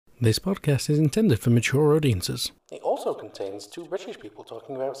This podcast is intended for mature audiences. It also contains two British people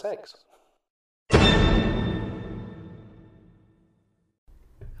talking about sex. And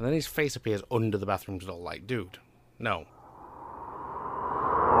then his face appears under the bathroom stall like, dude, no.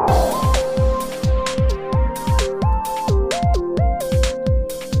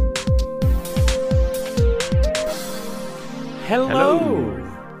 Hello,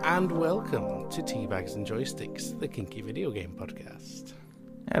 and welcome to Teabags and Joysticks, the kinky video game podcast.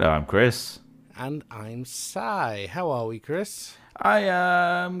 Hello, I'm Chris. And I'm Sai. How are we, Chris? I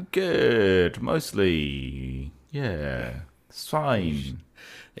am good, mostly. Yeah, it's fine.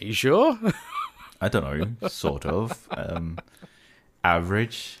 Are you sure? I don't know, sort of.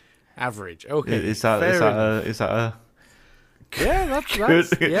 Average. Average. Okay. Is that a yeah, that's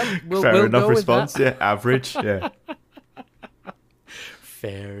yeah. Fair enough go response? With that. Yeah, average. Yeah.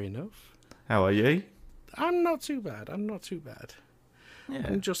 Fair enough. How are you? I'm not too bad. Yeah.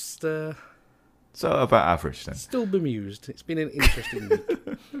 I'm just So about average then. still bemused. It's been an interesting week.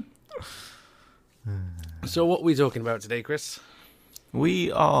 So what are we talking about today, Chris? We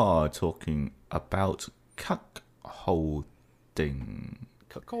are talking about cuckolding.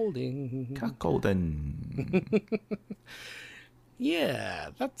 Cuckolding. Cuckolding.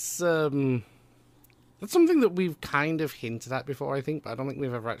 Yeah, that's something that we've kind of hinted at before, I think, but I don't think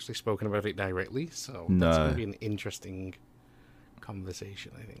we've ever actually spoken about it directly. So that's going to be an interesting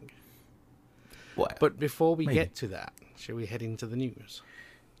conversation, I think. What? But before we get to that, shall we head into the news?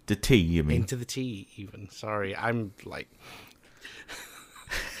 The tea, you mean? Into the tea, even. Sorry, I'm like...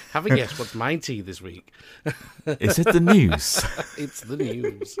 Have a guess, what's my tea this week? Is it the news? It's the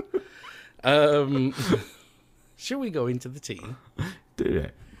news. Shall we go into the tea? Do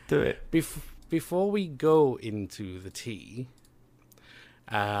it. Before we go into the tea,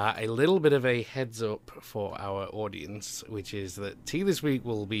 a little bit of a heads up for our audience, which is that tea this week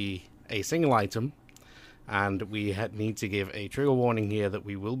will be a single item, and we need to give a trigger warning here that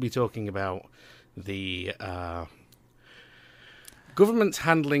we will be talking about the government's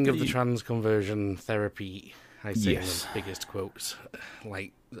handling of the trans conversion therapy. I say in the biggest quotes,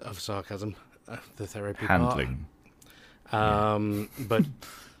 like, of sarcasm, the therapy handling. But,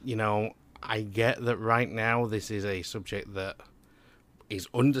 you know, I get that right now this is a subject that is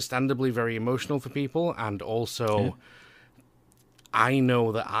understandably very emotional for people, and also I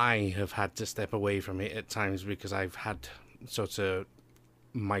know that I have had to step away from it at times because I've had sort of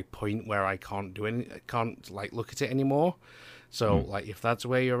my point where I can't like look at it anymore. So like if that's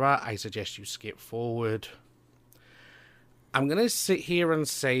where you're at, I suggest you skip forward. I'm going to sit here and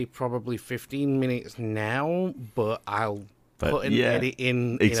say probably 15 minutes now, but I'll put an edit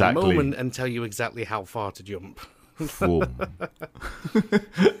in a moment and tell you exactly how far to jump.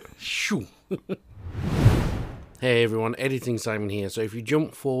 Shoo. Hey everyone, Editing Simon here. So if you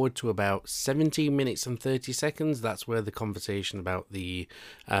jump forward to about 17 minutes and 30 seconds, that's where the conversation about the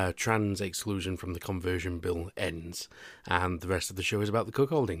trans exclusion from the conversion bill ends. And the rest of the show is about the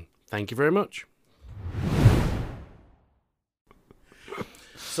cuckolding. Thank you very much.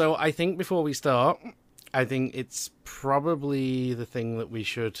 So I think before we start, I think it's probably the thing that we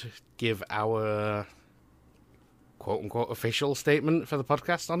should give our quote-unquote official statement for the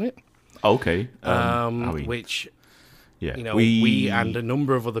podcast on it. Okay. Which, you know, we and a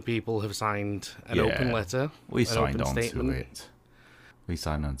number of other people have signed an open letter. We signed on to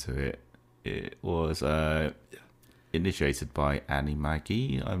it. It was initiated by Annie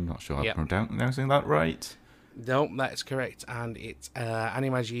Maggie. I'm not sure I'm pronouncing that right. No, that's correct. And it's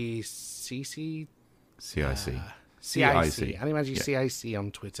Annie Maggie CIC. Annie Maggie CIC on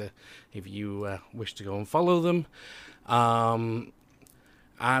Twitter, if you wish to go and follow them.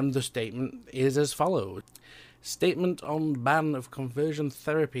 And the statement is as follows. Statement on ban of conversion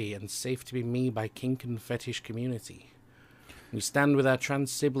therapy and safe to be me by kink and fetish community. We stand with our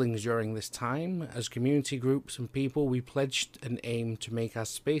trans siblings during this time. As community groups and people, we pledged and aim to make our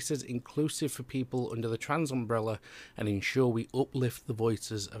spaces inclusive for people under the trans umbrella and ensure we uplift the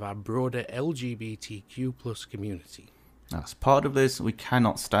voices of our broader LGBTQ+ community. As part of this, we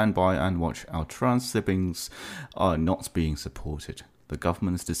cannot stand by and watch our trans siblings are not being supported. The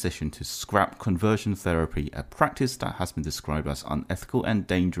government's decision to scrap conversion therapy, a practice that has been described as unethical and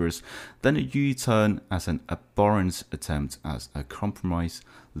dangerous, then a U-turn as an abhorrent attempt as a compromise,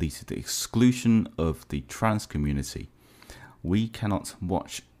 leads to the exclusion of the trans community. We cannot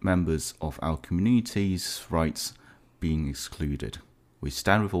watch members of our community's rights being excluded. We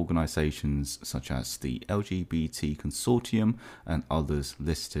stand with organisations such as the LGBT Consortium and others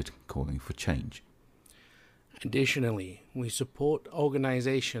listed calling for change. Additionally, we support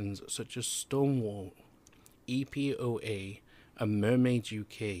organisations such as Stonewall, EPOA, and Mermaids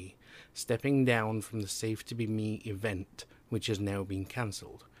UK stepping down from the Safe to Be Me event, which has now been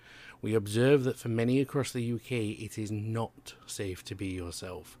cancelled. We observe that for many across the UK it is not safe to be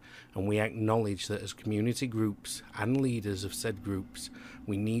yourself, and we acknowledge that as community groups and leaders of said groups,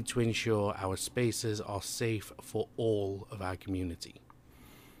 we need to ensure our spaces are safe for all of our community.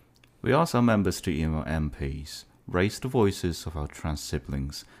 We ask our members to email MPs, raise the voices of our trans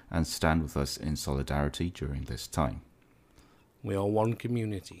siblings, and stand with us in solidarity during this time. We are one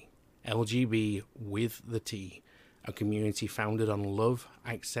community, LGB with the T, a community founded on love,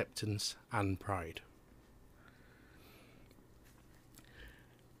 acceptance, and pride.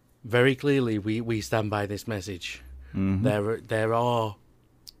 Very clearly, we stand by this message. Mm-hmm. There are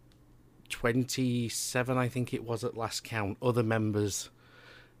 27, I think it was at last count, other members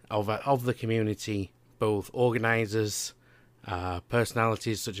of the community, both organisers,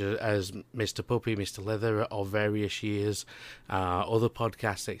 personalities such as Mr. Puppy, Mr. Leather of various years, other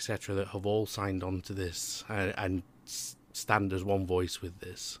podcasts, etc., that have all signed on to this and stand as one voice with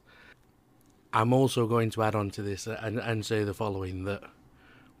this. I'm also going to add on to this and say the following, that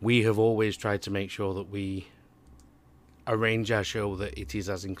we have always tried to make sure that we arrange our show that it is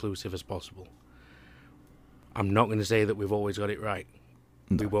as inclusive as possible. I'm not going to say that we've always got it right.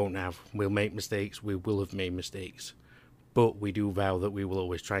 No. We won't have. We'll make mistakes. We will have made mistakes. But we do vow that we will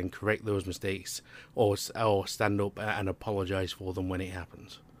always try and correct those mistakes or stand up and apologise for them when it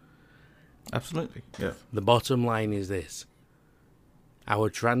happens. Absolutely, yeah. The bottom line is this. Our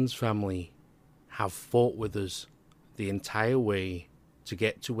trans family have fought with us the entire way to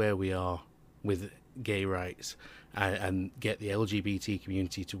get to where we are with gay rights and get the LGBT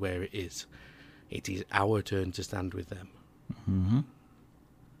community to where it is. It is our turn to stand with them. Mm-hmm.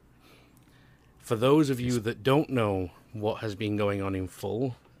 For those of you that don't know what has been going on in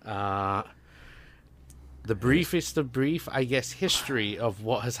full, the briefest of brief, I guess, history of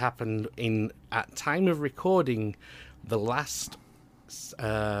what has happened at time of recording, the last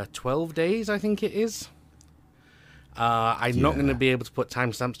 12 days, I think it is. I'm not going to be able to put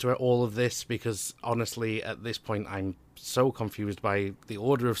timestamps to all of this because, honestly, at this point, I'm so confused by the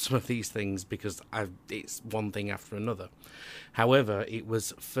order of some of these things because it's one thing after another. However, it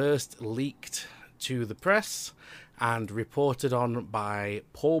was first leaked to the press and reported on by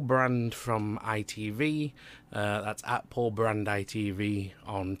Paul Brand from ITV. That's at Paul Brand ITV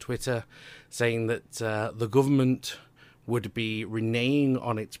on Twitter, saying that the government would be reneging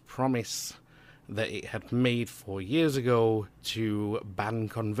on its promise that it had made 4 years ago to ban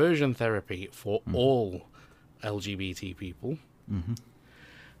conversion therapy for all LGBT people. Mm-hmm.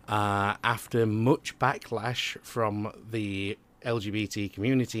 After much backlash from the LGBT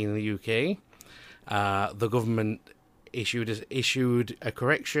community in the UK, the government issued a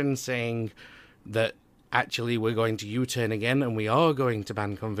correction saying that actually we're going to U-turn again and we are going to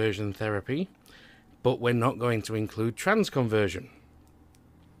ban conversion therapy, but we're not going to include trans conversion.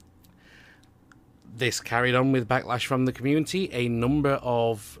 This carried on with backlash from the community. A number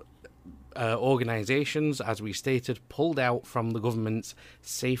of organisations, as we stated, pulled out from the government's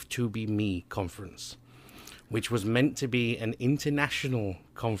Safe to Be Me conference, which was meant to be an international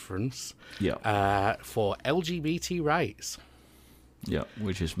conference for LGBT rights. Yeah,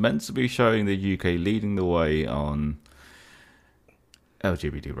 which is meant to be showing the UK leading the way on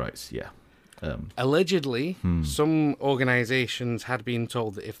LGBT rights, yeah. Allegedly, some organisations had been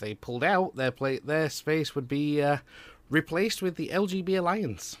told that if they pulled out, their space would be replaced with the LGB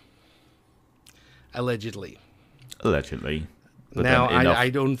Alliance. Allegedly. But now, I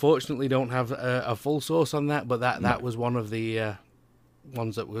unfortunately don't have a full source on that, but that was one of the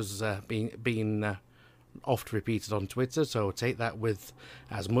ones that was being oft repeated on Twitter, so take that with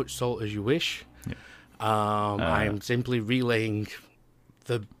as much salt as you wish. Yeah. I'm simply relaying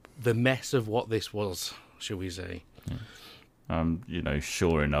the mess of what this was, shall we say. Yeah.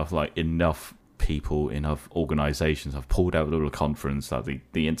 Sure enough, enough people, enough organisations have pulled out a little conference that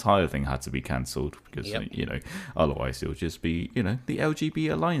the entire thing had to be cancelled because, otherwise it'll just be, the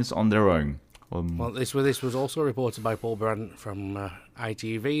LGB Alliance on their own. Well, this was also reported by Paul Brandt from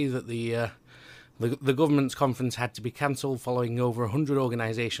ITV that the government's conference had to be cancelled following over 100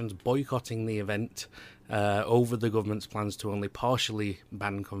 organisations boycotting the event over the government's plans to only partially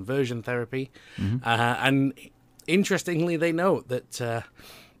ban conversion therapy. Mm-hmm. And interestingly, they note that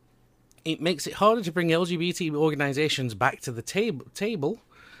it makes it harder to bring LGBT organisations back to the table,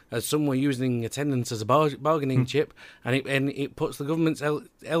 as some were using attendance as a bargaining chip, and it puts the government's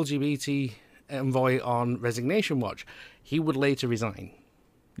LGBT envoy on resignation watch. He would later resign.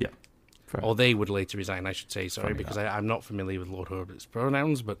 Yeah. Or they would later resign, I should say, sorry, because I'm not familiar with Lord Herbert's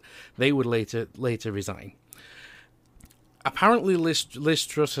pronouns, but they would later resign. apparently Liz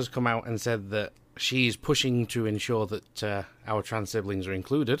Truss has come out and said that she's pushing to ensure that our trans siblings are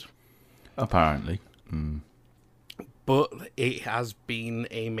included. Apparently. But it has been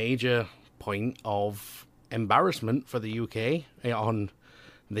a major point of embarrassment for the UK on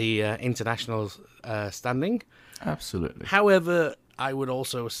the international standing. Absolutely. However, I would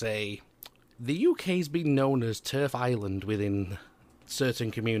also say the UK's been known as Turf Island within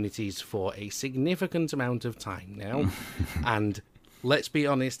certain communities for a significant amount of time now. And let's be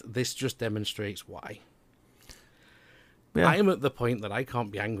honest, this just demonstrates why. Yeah. I am at the point that I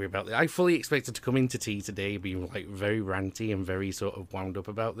can't be angry about it. I fully expected to come into tea today being like very ranty and very sort of wound up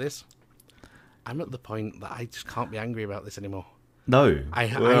about this. I'm at the point that I just can't be angry about this anymore. No,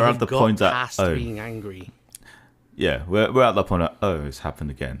 we're at the point past being angry. Yeah, we're at the point that it's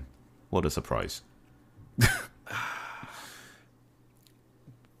happened again. What a surprise!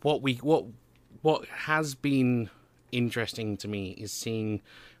 What has been interesting to me is seeing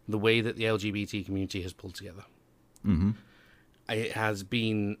the way that the LGBT community has pulled together. Mm-hmm. It has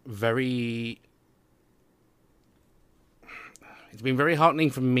been very... It's been very heartening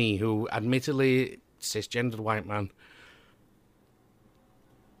for me, who admittedly, cisgendered white man,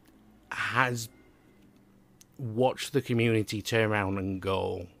 has watched the community turn around and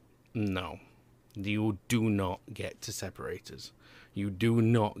go, no, you do not get to separate us. You do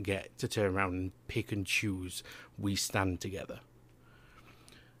not get to turn around and pick and choose. We stand together.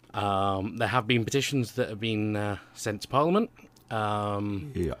 There have been petitions that have been sent to Parliament,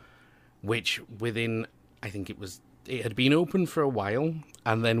 which within, I think it had been open for a while,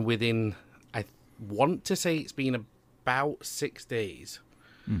 and then within, I want to say it's been about 6 days.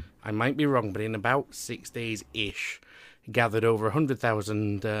 I might be wrong, but in about 6 days-ish, gathered over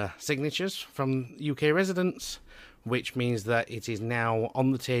 100,000 signatures from UK residents, which means that it is now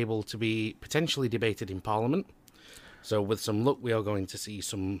on the table to be potentially debated in Parliament. So with some luck, we are going to see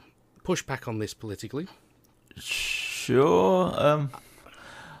some pushback on this politically. Sure.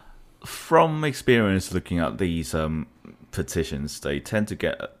 From experience looking at these petitions, they tend to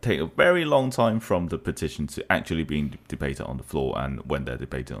take a very long time from the petition to actually being debated on the floor, and when they're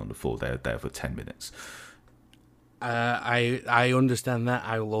debated on the floor, they're there for 10 minutes. I understand that.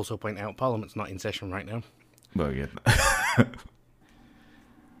 I will also point out Parliament's not in session right now. Well, yeah.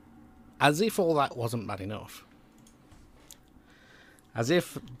 As if all that wasn't bad enough. As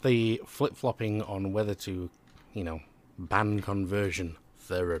if the flip-flopping on whether to, ban conversion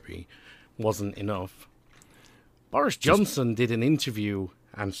therapy wasn't enough. Boris Johnson did an interview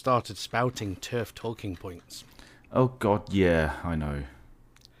and started spouting TERF talking points. Oh, God, yeah, I know.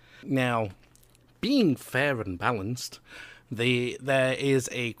 Now, being fair and balanced, there is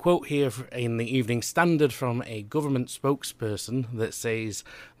a quote here in the Evening Standard from a government spokesperson that says,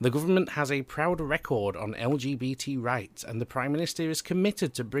 "The government has a proud record on LGBT rights, and the Prime Minister is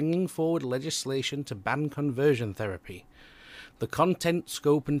committed to bringing forward legislation to ban conversion therapy. The content,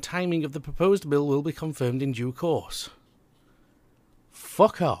 scope and timing of the proposed bill will be confirmed in due course."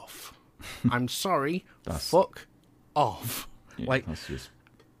 Fuck off. I'm sorry. Fuck off. Yeah, that's just...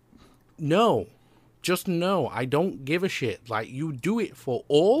 No. Just no. I don't give a shit. Like, you do it for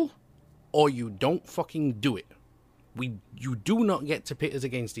all, or you don't fucking do it. You do not get to pit us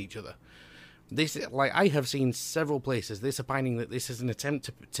against each other. This, like, I have seen several places, this opining that this is an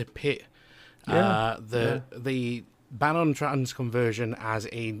attempt to pit the ban on trans conversion as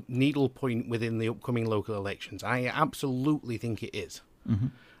a needle point within the upcoming local elections. I absolutely think it is. Mm-hmm.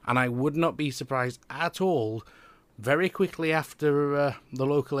 And I would not be surprised at all, very quickly after the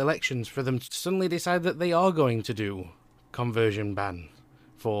local elections, for them to suddenly decide that they are going to do conversion ban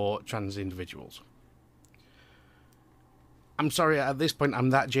for trans individuals. I'm sorry, at this point,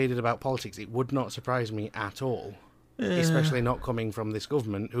 I'm that jaded about politics. It would not surprise me at all, especially not coming from this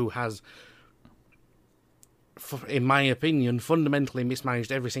government who has, in my opinion, fundamentally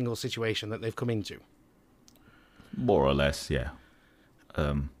mismanaged every single situation that they've come into. More or less, yeah.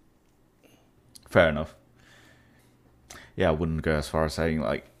 Fair enough. Yeah, I wouldn't go as far as saying,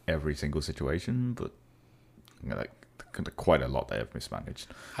 like, every single situation, but quite a lot they have mismanaged.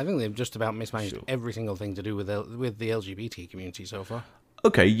 I think they've just about mismanaged every single thing to do with the LGBT community so far.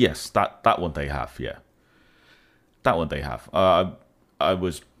 Okay, yes, that one they have, yeah. That one they have. I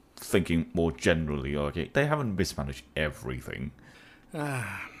was thinking more generally, okay, they haven't mismanaged everything.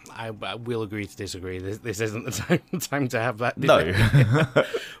 I will agree to disagree. This isn't the time to have that debate. No.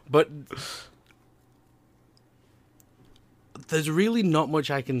 But there's really not much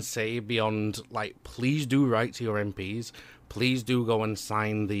I can say beyond, like, please do write to your MPs. Please do go and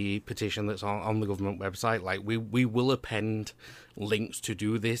sign the petition that's on the government website. Like, we will append links to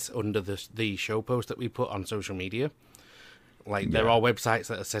do this under the show post that we put on social media. Like, there are websites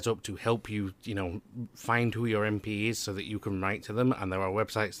that are set up to help you, find who your MP is so that you can write to them. And there are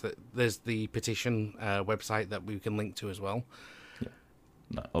websites there's the petition website that we can link to as well. Yeah.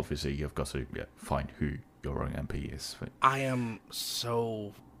 No, obviously, you've got to find who your own MP is. I am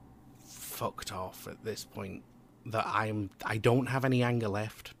so fucked off at this point that I don't have any anger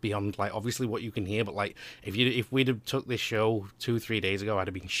left beyond, like, obviously what you can hear. But, like, if we'd have took this show 2-3 days ago, I'd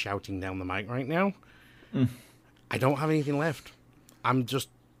have been shouting down the mic right now. I don't have anything left. I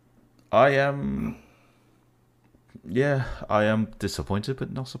am disappointed,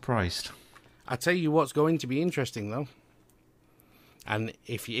 but not surprised. I tell you what's going to be interesting, though. And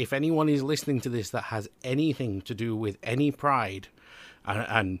if anyone is listening to this that has anything to do with any Pride,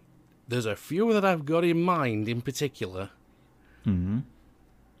 and there's a few that I've got in mind in particular,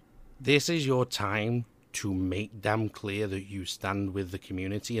 this is your time to make damn clear that you stand with the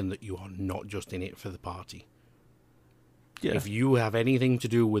community and that you are not just in it for the party. Yeah. If you have anything to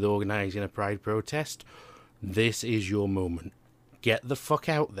do with organising a Pride protest, this is your moment. Get the fuck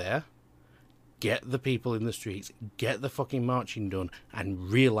out there, get the people in the streets, get the fucking marching done, and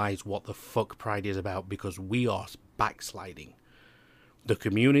realise what the fuck Pride is about, because we are backsliding. The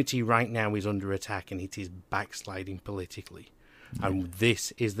community right now is under attack, and it is backsliding politically. Yeah. And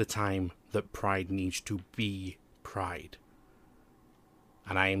this is the time that Pride needs to be Pride.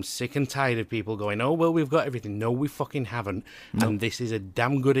 And I am sick and tired of people going, oh, well, we've got everything. No, we fucking haven't. No. And this is a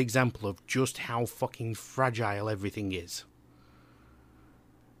damn good example of just how fucking fragile everything is.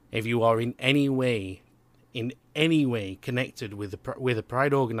 If you are in any way connected with a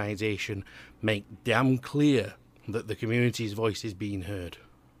Pride organisation, make damn clear that the community's voice is being heard.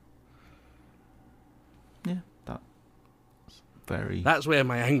 Yeah, that's where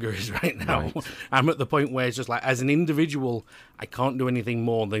my anger is right now. Right. I'm at the point where it's just like, as an individual, I can't do anything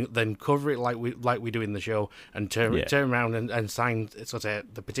more than cover it like we do in the show, and turn around and sign sort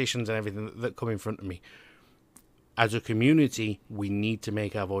of the petitions and everything that come in front of me. As a community, we need to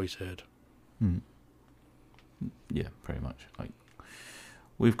make our voice heard. Yeah, pretty much. Like,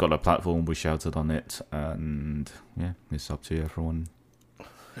 we've got a platform, we shouted on it, and yeah, it's up to everyone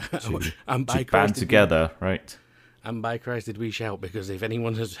to band together, right? And by Christ did we shout, because if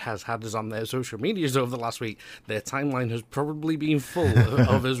anyone has had us on their social medias over the last week, their timeline has probably been full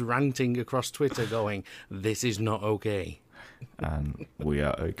of us ranting across Twitter going, this is not okay. And we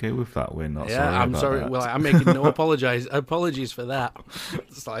are okay with that. We're not sorry I'm about sorry. that. Well, I'm making no apologies for that.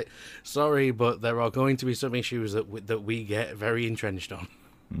 It's like, sorry, but there are going to be some issues that we get very entrenched on.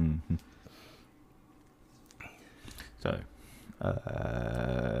 Mm-hmm. So,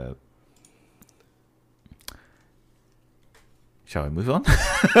 shall we move on?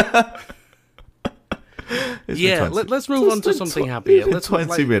 Yeah, let's move on to something happier. Let's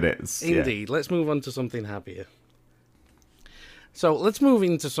 20 minutes. Indeed, let's move on to something happier. So let's move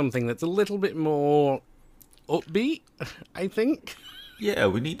into something that's a little bit more upbeat, I think. Yeah,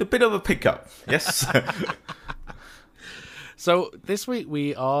 we need a bit of a pickup. Yes. So this week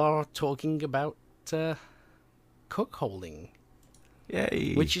we are talking about cuckolding.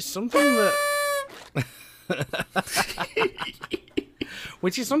 Yay. Which is something that...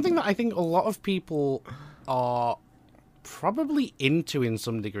 Which is something that I think a lot of people are probably into in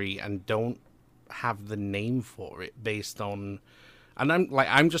some degree and don't have the name for it based on... And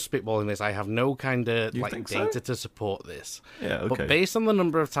I'm just spitballing this. I have no kind of data to support this. Yeah, okay. But based on the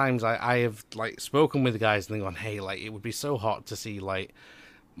number of times I have spoken with guys and gone, hey, it would be so hot to see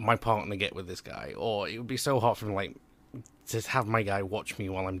my partner get with this guy, or it would be so hot for him to have my guy watch me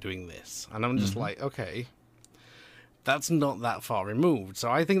while I'm doing this. And I'm just okay, that's not that far removed. So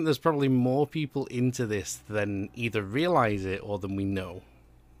I think there's probably more people into this than either realize it or than we know.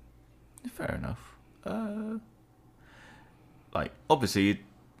 Fair enough. Obviously,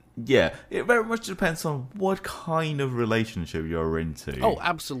 yeah, it very much depends on what kind of relationship you're into. Oh,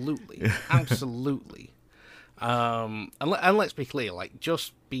 absolutely. Absolutely. And let's be clear,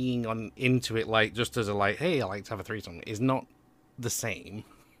 just being into it, just as a, hey, I like to have a threesome, is not the same.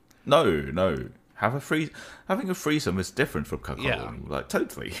 No. Having a threesome is different from cuckolding. Yeah.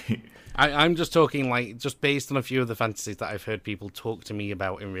 Totally. I'm just talking, just based on a few of the fantasies that I've heard people talk to me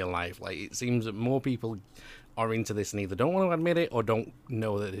about in real life. It seems that more people are into this and either don't want to admit it or don't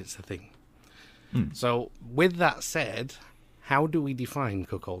know that it's a thing. So, with that said, how do we define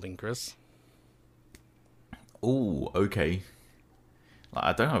cuckolding, Chris? Oh, okay.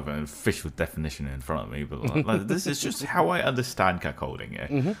 I don't have an official definition in front of me, but this is just how I understand cuckolding. Yeah?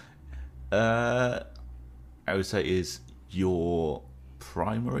 Mm-hmm. I would say is your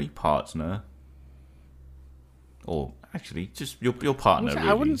primary partner, or actually just your partner.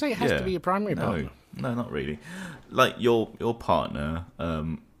 I wouldn't say it has to be a primary partner. No, not really. Like your partner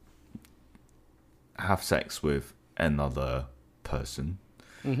have sex with another person,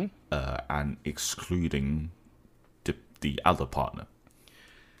 and excluding the other partner.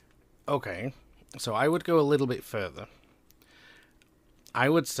 Okay, so I would go a little bit further. I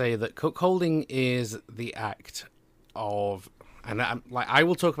would say that cuckolding is the act of, and I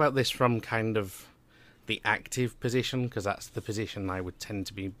will talk about this from kind of the active position, because that's the position I would tend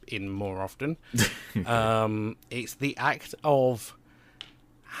to be in more often. It's the act of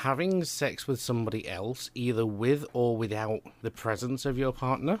having sex with somebody else, either with or without the presence of your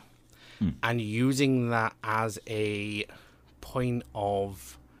partner, and using that as a point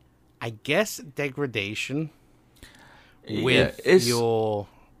of, I guess, degradation with your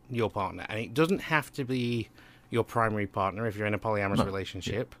partner. And it doesn't have to be your primary partner if you're in a polyamorous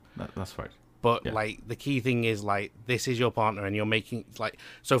relationship. That's right. But like the key thing is like, this is your partner and you're making like,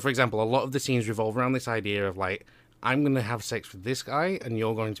 so for example, a lot of the scenes revolve around this idea of like, I'm going to have sex with this guy and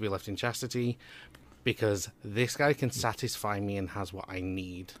you're going to be left in chastity because this guy can satisfy me and has what I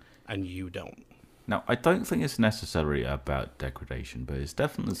need and you don't. Now, I don't think it's necessarily about degradation, but it's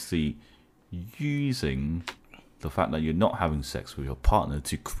definitely using the fact that you're not having sex with your partner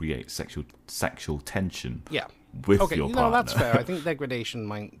to create sexual tension. Yeah. With your partner. No, that's fair. I think degradation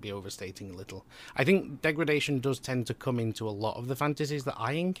might be overstating a little. I think degradation does tend to come into a lot of the fantasies that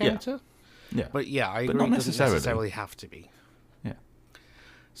I encounter. Yeah. But yeah, I agree. Not It doesn't necessarily. necessarily have to be. Yeah.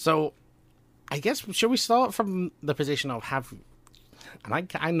 So, I guess, shall we start from the position of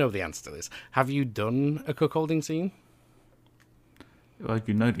and I know the answer to this. Have you done a cuckolding scene? Well,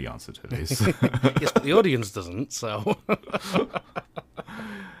 you know the answer to this. Yes, but the audience doesn't, so...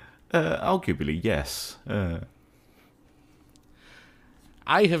 Arguably, yes.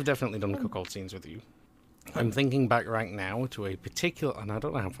 I have definitely done cuckold scenes with you. I'm thinking back right now to a particular, and I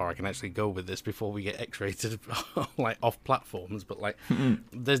don't know how far I can actually go with this before we get X-rated, like off platforms, but like,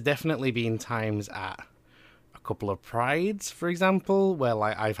 there's definitely been times at a couple of prides, for example, where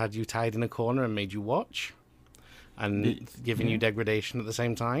like I've had you tied in a corner and made you watch, and giving you degradation at the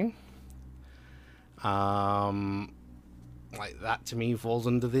same time. Like that to me falls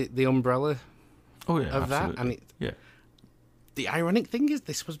under the umbrella of absolutely. that, and yeah. The ironic thing is,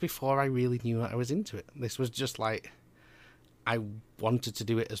 this was before I really knew that I was into it. This was just like, I wanted to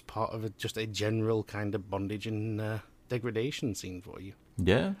do it as part of just a general kind of bondage and degradation scene for you.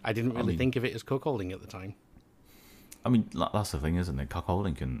 Yeah. I didn't really think of it as cuckolding at the time. I mean, that's the thing, isn't it?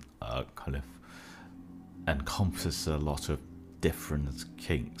 Cuckolding can kind of encompass a lot of different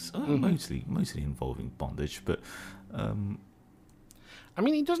kinks, mostly involving bondage, but... I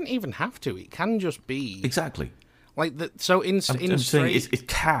mean, it doesn't even have to. It can just be... Exactly. Like so in I'm straight, saying it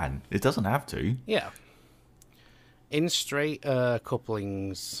can. It doesn't have to. Yeah. In straight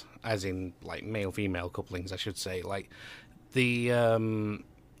couplings, as in like male-female couplings, I should say, like the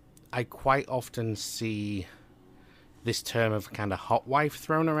I quite often see this term of kind of hot wife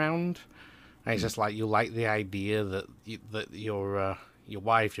thrown around. And it's just like, you like the idea that your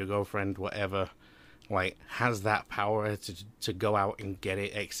wife, your girlfriend, whatever, like has that power to go out and get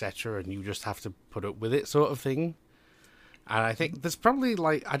it, etc., and you just have to put up with it, sort of thing. And I think there's probably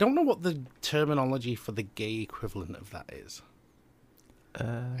like, I don't know what the terminology for the gay equivalent of that is.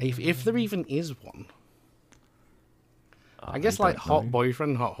 If there even is one. I guess like hot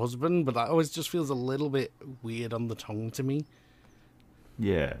boyfriend, hot husband, but that always just feels a little bit weird on the tongue to me.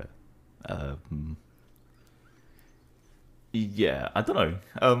 Yeah. Yeah, I don't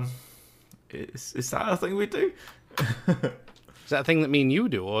know. Is that a thing we do? Is that a thing that me and you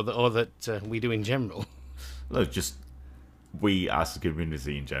do, or that we do in general? No, just we as a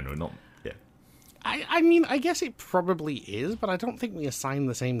community in general, not... Yeah. I mean, I guess it probably is, but I don't think we assign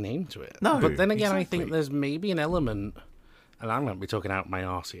the same name to it. No, but then again, exactly. I think there's maybe an element, and I'm going to be talking out my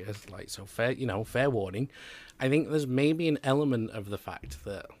arse here, like, so fair warning. I think there's maybe an element of the fact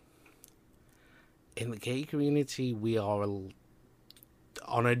that in the gay community, we are,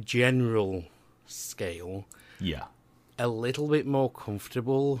 on a general scale, a little bit more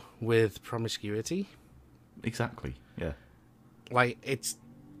comfortable with promiscuity. Exactly, yeah. Like,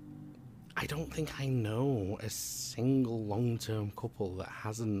 I don't think I know a single long-term couple that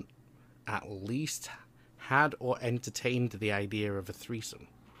hasn't at least had or entertained the idea of a threesome.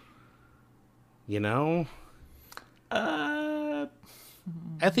 You know?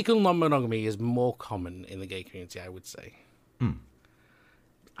 Ethical non-monogamy is more common in the gay community, I would say.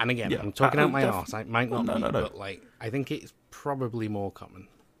 And again, I'm talking out my arse. I might not be, but like, I think it's probably more common.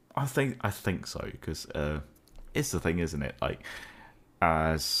 I think so, because it's the thing, isn't it? Like,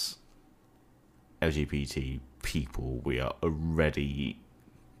 as LGBT people, we are already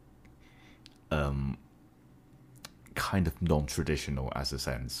kind of non-traditional as a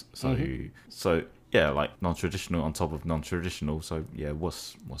sense. So yeah, like non-traditional on top of non-traditional. So yeah,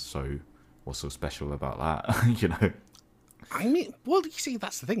 what's so special about that? You know. I mean, well, you see,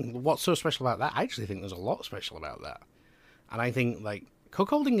 that's the thing. What's so special about that? I actually think there's a lot special about that. And I think, like,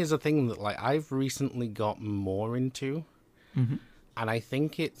 cuckolding is a thing that, like, I've recently got more into. And I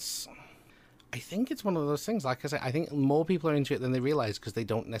think it's one of those things, like I said, I think more people are into it than they realise because they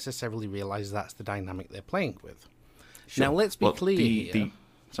don't necessarily realise that's the dynamic they're playing with. Sure. Now, let's be clear here.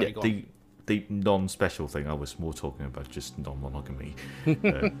 Sorry, go on. The non-special thing, I was more talking about just non-monogamy,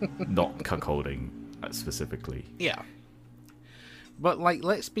 not cuckolding specifically. Yeah. But, like,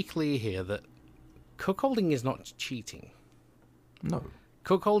 let's be clear here that cuckolding is not cheating. No.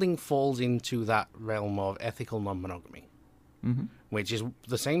 Cuckolding falls into that realm of ethical non-monogamy. Which is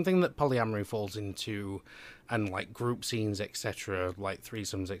the same thing that polyamory falls into, and, like, group scenes, etc., like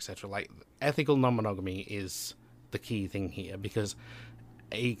threesomes, etc. Like, ethical non-monogamy is the key thing here, because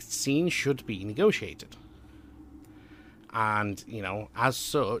a scene should be negotiated. And, you know, as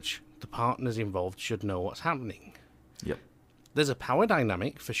such, the partners involved should know what's happening. Yep. There's a power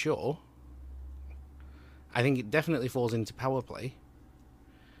dynamic, for sure. I think it definitely falls into power play.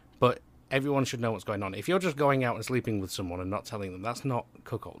 But everyone should know what's going on. If you're just going out and sleeping with someone and not telling them, that's not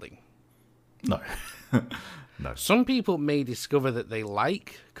cuckolding. No. No. Some people may discover that they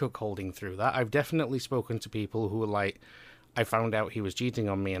like cuckolding through that. I've definitely spoken to people who are like, I found out he was cheating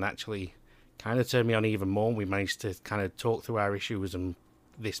on me and actually kind of turned me on even more. We managed to kind of talk through our issues and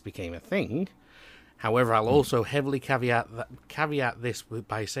this became a thing. However, I'll also heavily caveat this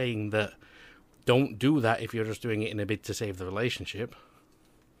by saying that don't do that if you're just doing it in a bid to save the relationship.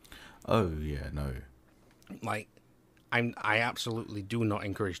 Oh, yeah, no. Like, I absolutely do not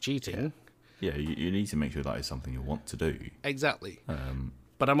encourage cheating. Yeah, you need to make sure that is something you want to do. Exactly.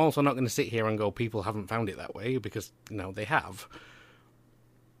 But I'm also not going to sit here and go, people haven't found it that way, because, no, they have.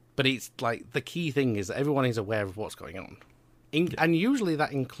 But it's like, the key thing is that everyone is aware of what's going on. And usually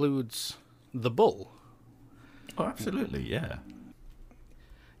that includes the bull. Oh, absolutely, yeah.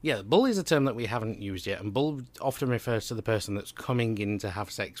 Yeah, bull is a term that we haven't used yet, and bull often refers to the person that's coming in to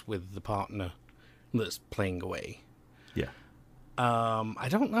have sex with the partner that's playing away. Yeah. I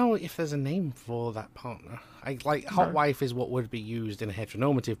don't know if there's a name for that partner. Hot wife is what would be used in a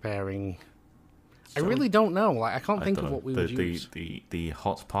heteronormative pairing. I really don't know. Like, I can't think of what we would use. The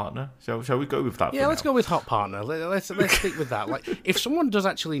hot partner. Shall we go with that? Yeah, let's go with hot partner. Let's stick with that. Like, if someone does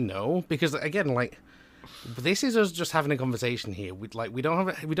actually know, because again, like, this is us just having a conversation here. We don't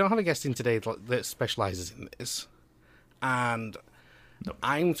have a guest in today that specializes in this, and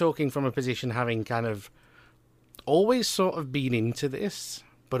I'm talking from a position having kind of always sort of been into this,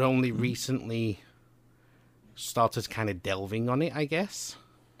 but only recently started kind of delving on it, I guess.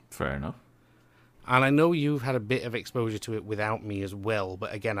 Fair enough. And I know you've had a bit of exposure to it without me as well,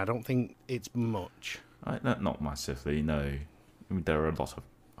 but again, I don't think it's much. Not massively, no. I mean, there are a lot of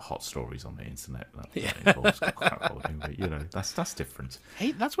hot stories on the internet that involves cuckolding, but you know, that's different.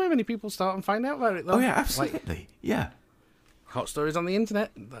 Hey, that's where many people start and find out about it, though. Oh yeah, absolutely. Like, yeah. Hot stories on the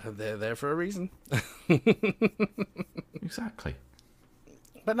internet, they're there for a reason. Exactly.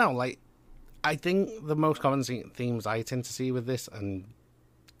 But no, like, I think the most common themes I tend to see with this, and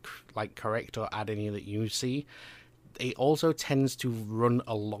like correct or add any that you see, it also tends to run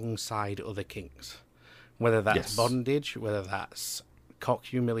alongside other kinks. Whether that's bondage, whether that's cock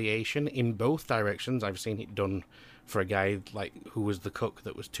humiliation, in both directions. I've seen it done for a guy like who was the cook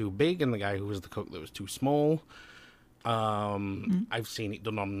that was too big and the guy who was the cook that was too small. I've seen it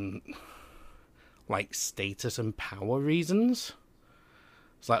done on like status and power reasons.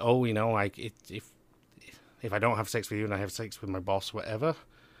 It's like, oh, you know, like if I don't have sex with you and I have sex with my boss, whatever.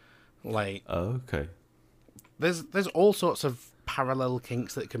 Like, okay. There's all sorts of parallel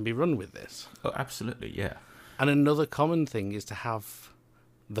kinks that can be run with this. Oh, absolutely, yeah. And another common thing is to have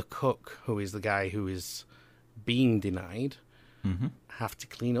the cook, who is the guy who is being denied, have to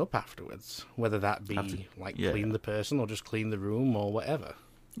clean up afterwards. Whether that be clean the person or just clean the room or whatever.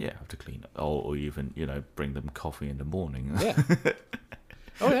 Yeah, have to clean up. Or even, you know, bring them coffee in the morning. Yeah.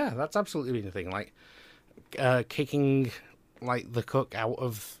 Oh, yeah, that's absolutely been a thing. Like, kicking, like, the cook out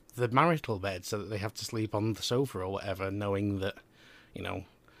of the marital bed so that they have to sleep on the sofa or whatever, knowing that, you know,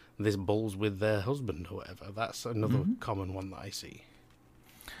 there's bulls with their husband or whatever. That's another common one that I see.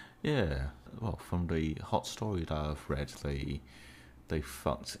 Yeah. Well, from the hot story that I've read, they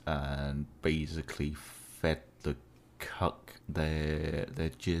fucked and basically fed the cuck their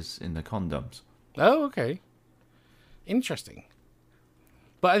jizz in the condoms. Oh, okay. Interesting.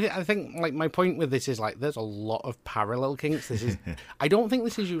 But I think like my point with this is like there's a lot of parallel kinks. This is I don't think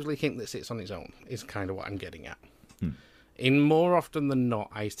this is usually a kink that sits on its own. Is kind of what I'm getting at. In more often than not,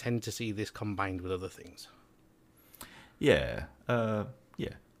 I tend to see this combined with other things. Yeah,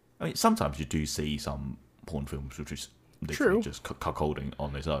 yeah. I mean, sometimes you do see some porn films which is literally just cuckolding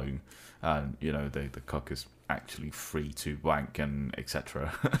on its own, and you know the cuck is actually free to wank and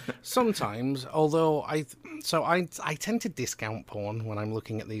etc. Sometimes, although I tend to discount porn when I'm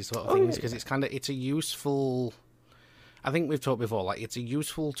looking at these sort of things because it's a useful. I think we've talked before, like it's a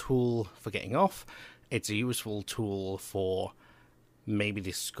useful tool for getting off. It's a useful tool for maybe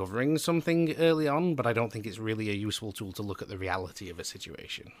discovering something early on, but I don't think it's really a useful tool to look at the reality of a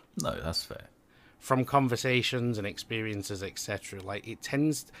situation. No, that's fair. From conversations and experiences, etc. Like it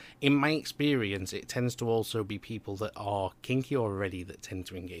tends, in my experience, it tends to also be people that are kinky already that tend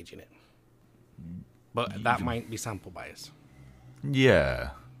to engage in it. But that might be sample bias.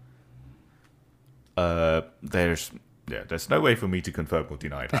 Yeah. There's no way for me to confirm or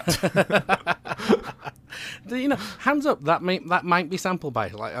deny that. You know, hands up, that might be sample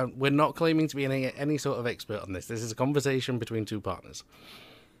bias. Like we're not claiming to be any sort of expert on this. This is a conversation between two partners.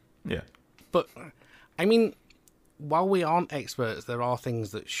 Yeah. But, I mean, while we aren't experts, there are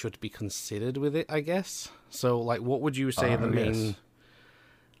things that should be considered with it, I guess. So, like, what would you say the main... Yes.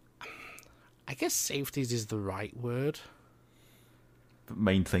 I guess safeties is the right word. The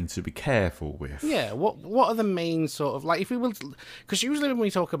main thing to be careful with. Yeah, what are the main sort of... Like, if we will... Because usually when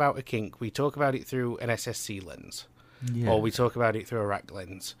we talk about a kink, we talk about it through an SSC lens. Yeah. Or we talk about it through a rack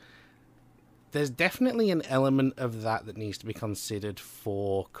lens. There's definitely an element of that needs to be considered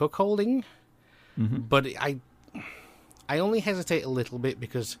for cuckolding. But I only hesitate a little bit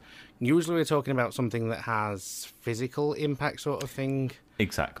because usually we're talking about something that has physical impact sort of thing.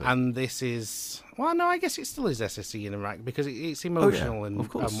 Exactly. And this is... Well, no, I guess it still is SSC in Iraq because it's emotional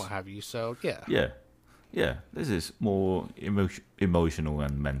and what have you. So, yeah. Yeah. This is more emotional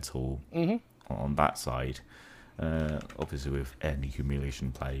and mental on that side. Obviously, with any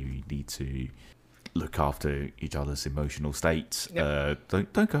humiliation play, you need to look after each other's emotional states. Yep.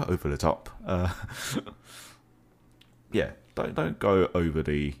 Don't go over the top. Don't go over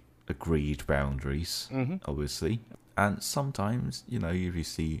the agreed boundaries. Obviously, and sometimes if you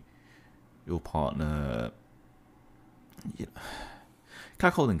see your partner,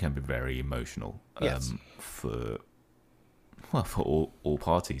 cuckolding can be very emotional. Yes. For all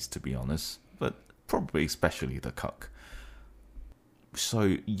parties, to be honest, but probably especially the cuck.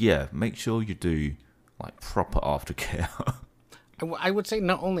 So yeah, make sure you do like proper aftercare. I would say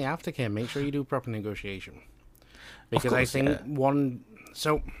not only aftercare, make sure you do proper negotiation. Because I think one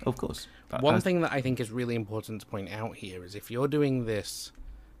thing that I think is really important to point out here is if you're doing this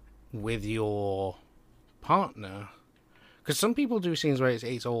with your partner, because some people do scenes where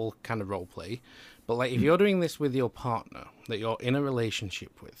it's all kind of role play, but like if you're doing this with your partner that you're in a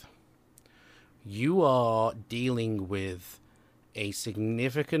relationship with, you are dealing with a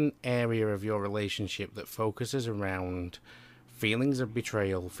significant area of your relationship that focuses around feelings of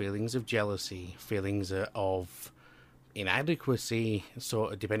betrayal, feelings of jealousy, feelings of inadequacy,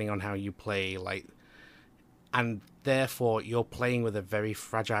 sort of depending on how you play, like, and therefore you're playing with a very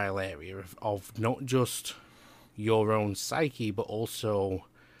fragile area of not just your own psyche, but also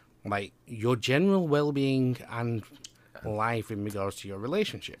like your general well-being and life in regards to your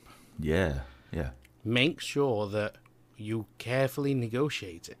relationship. Yeah. Make sure that you carefully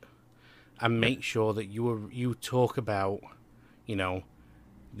negotiate it, and make sure that you talk about,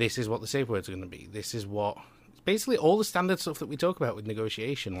 this is what the safe words are going to be. This is what basically all the standard stuff that we talk about with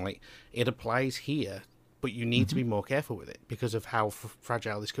negotiation. Like it applies here, but you need to be more careful with it because of how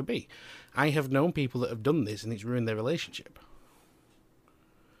fragile this could be. I have known people that have done this and it's ruined their relationship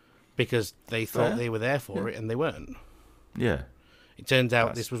because they thought they were there for it and they weren't. Yeah. It turns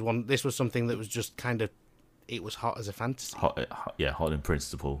out this was something that was just kind of, it was hot as a fantasy. Hot in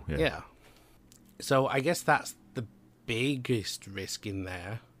principle. Yeah. So I guess that's the biggest risk in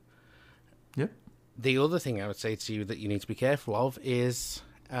there. Yep. The other thing I would say to you that you need to be careful of is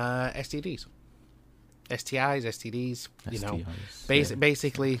STDs. STIs, STDs,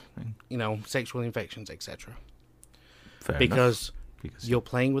 basically, sexual infections, etc. Because you're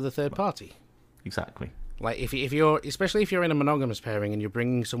playing with a third party. Exactly. Like if you're, especially if you're in a monogamous pairing and you're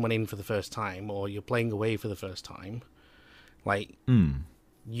bringing someone in for the first time, or you're playing away for the first time, like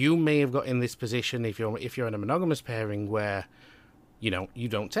you may have got in this position if you're in a monogamous pairing where, you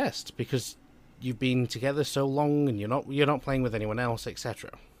don't test because you've been together so long and you're not playing with anyone else,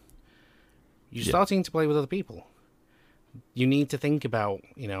 etc. You're starting to play with other people. You need to think about,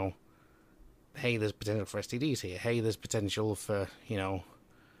 hey, there's potential for STDs here. Hey, there's potential for,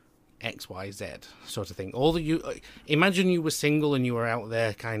 XYZ sort of thing. Imagine you were single and you were out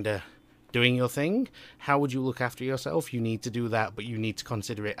there kind of doing your thing. How would you look after yourself? You need to do that, but you need to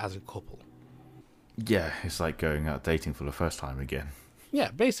consider it as a couple. Yeah, it's like going out dating for the first time again.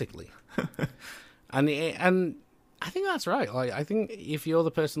 Yeah, basically. and I think that's right. Like, I think if you're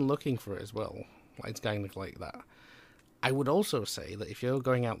the person looking for it as well, like, it's kind of like that. I would also say that if you're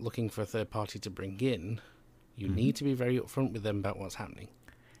going out looking for a third party to bring in, you need to be very upfront with them about what's happening.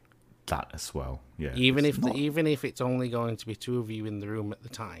 That as well, yeah. Even if it's only going to be two of you in the room at the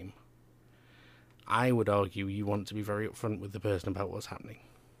time, I would argue you want to be very upfront with the person about what's happening.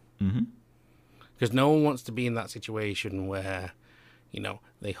 Mm-hmm. Because no one wants to be in that situation where,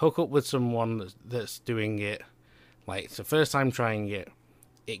 they hook up with someone that's doing it, like, it's the first time trying it,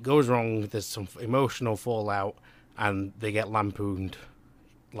 it goes wrong, there's some emotional fallout, and they get lampooned,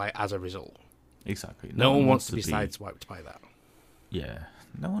 like, as a result. Exactly. No one wants to be sideswiped by that. Yeah.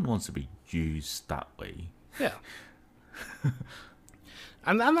 No one wants to be used that way. Yeah.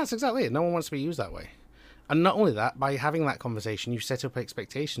 and that's exactly it. No one wants to be used that way. And not only that, by having that conversation, you set up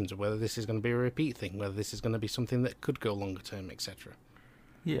expectations of whether this is going to be a repeat thing, whether this is going to be something that could go longer term, etc.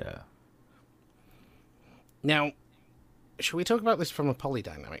 Yeah. Now, should we talk about this from a poly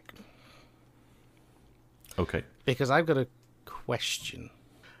dynamic? Okay. Because I've got a question.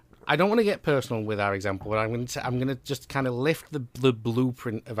 I don't want to get personal with our example, but I'm going to just kind of lift the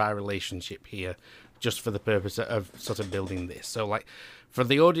blueprint of our relationship here, just for the purpose of sort of building this. So, like, for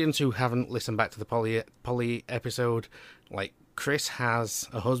the audience who haven't listened back to the poly episode, like, Chris has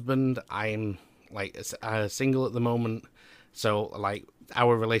a husband. I'm, like, single at the moment. So, like,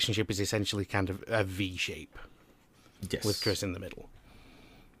 our relationship is essentially kind of a V shape. Yes. With Chris in the middle.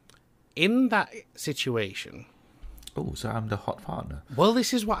 In that situation... Oh, so I'm the hot partner. Well,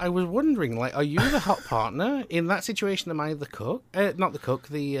 this is what I was wondering. Like, are you the hot partner? In that situation, am I the cook? Not the cook,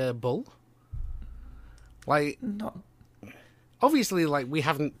 the bull? Like, Not... Obviously, like, we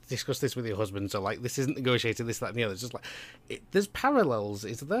haven't discussed this with your husband, so, like, this isn't negotiated, this, that, and the other. It's just, like, there's parallels,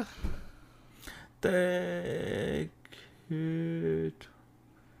 is there? There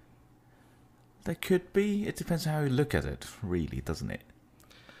could be. It depends on how you look at it, really, doesn't it?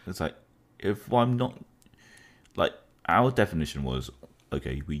 It's like, if I'm not... Like, our definition was,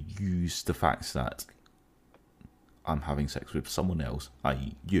 okay, we use the fact that I'm having sex with someone else,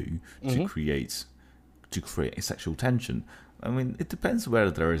 i.e. you, to create sexual tension. I mean, it depends whether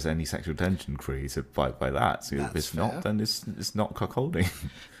there is any sexual tension created by that. So if it's fair. Not, then it's not cuckolding.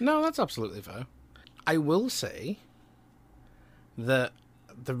 No, that's absolutely fair. I will say that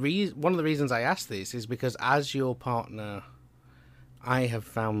one of the reasons I asked this is because as your partner... I have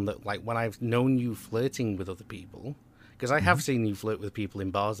found that, like, when I've known you flirting with other people, because I have seen you flirt with people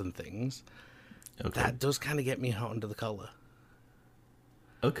in bars and things, that does kind of get me hot under the collar.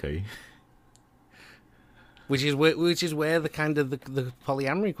 Okay. Which is where the kind of the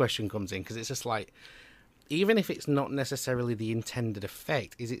polyamory question comes in, because it's just like, even if it's not necessarily the intended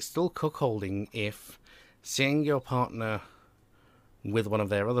effect, is it still cuckolding if seeing your partner with one of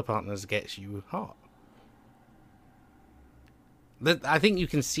their other partners gets you hot? I think you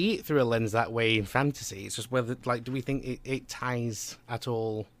can see it through a lens that way in fantasy. It's just whether, like, do we think it ties at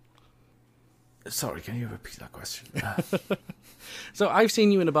all? Sorry, can you repeat that question? So I've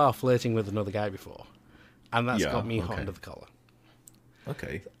seen you in a bar flirting with another guy before, and that's got me hot under the collar.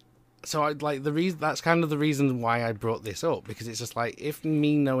 Okay. So I'd like that's kind of the reason why I brought this up, because it's just like, if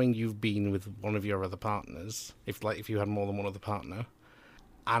me knowing you've been with one of your other partners, if you had more than one other partner,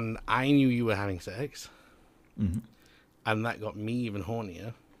 and I knew you were having sex. Mm-hmm. And that got me even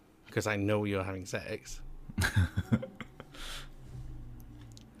hornier, because I know you're having sex.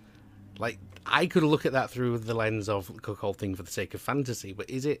 Like, I could look at that through the lens of cuckolding for the sake of fantasy, but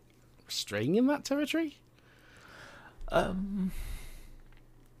is it straying in that territory?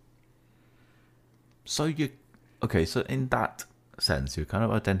 So in that sense, you're kind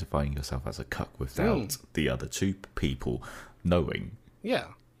of identifying yourself as a cuck without the other two people knowing. Yeah.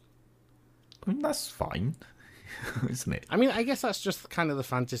 I mean, that's fine. Isn't it? I mean, I guess that's just kind of the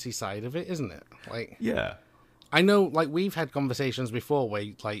fantasy side of it, isn't it? Like, yeah. I know, like, we've had conversations before where,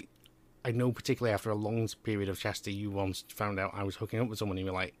 like, I know particularly after a long period of chastity, you once found out I was hooking up with someone, and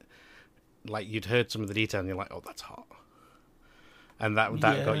you're like you'd heard some of the detail, and you're like, oh, that's hot. And that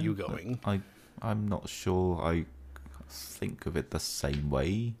got you going. I'm not sure I think of it the same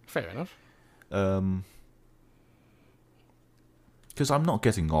way. Fair enough. Because I'm not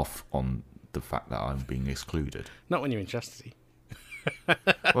getting off on the fact that I'm being excluded. Not when you're in chastity.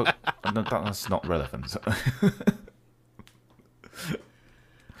 Well, that's not relevant.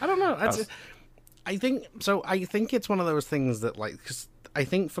 I don't know. I think it's one of those things that, like, because I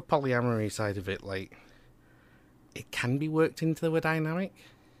think for polyamory side of it, like, it can be worked into the dynamic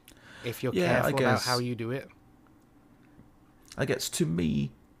if you're careful about how you do it. I guess to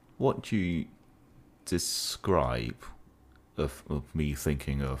me, what you describe of me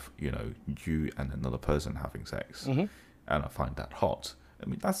thinking of, you and another person having sex, and I find that hot. I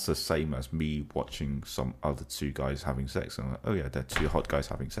mean, that's the same as me watching some other two guys having sex, and I'm like, oh yeah, they're two hot guys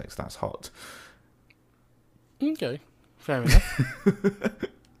having sex. That's hot. Okay, fair enough.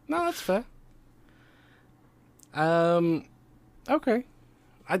 No, that's fair. Okay.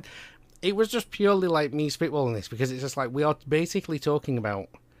 It was just purely like me spitballing this because it's just like we are basically talking about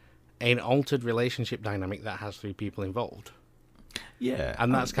an altered relationship dynamic that has three people involved. Yeah,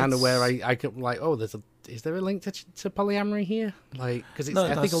 and that's kind of where I could like, oh, is there a link to polyamory here? Like, because it's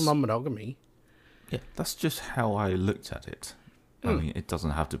ethical non-monogamy. Yeah, that's just how I looked at it. I mean, it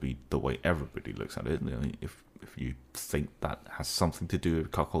doesn't have to be the way everybody looks at it. If you think that has something to do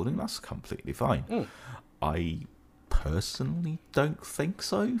with cuckolding, that's completely fine. I personally don't think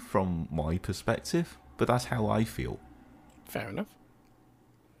so from my perspective, but that's how I feel. Fair enough.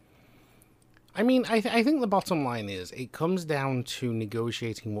 I mean, I think the bottom line is it comes down to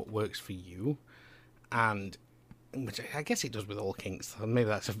negotiating what works for you, and which I guess it does with all kinks. Maybe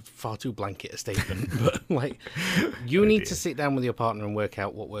that's a far too blanket a statement, but like, you need to sit down with your partner and work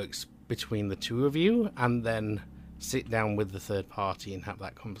out what works between the two of you, and then sit down with the third party and have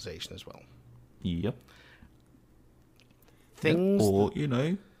that conversation as well. Yep. Things, or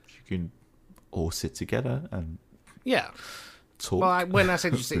you can all sit together and talk. Well, when I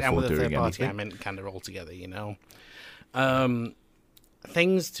said you sit down with a third party, anything. I meant kind of all together.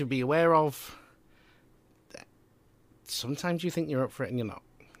 Things to be aware of. Sometimes you think you're up for it and you're not.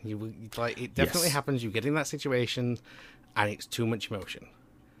 It definitely happens. You get in that situation, and it's too much emotion.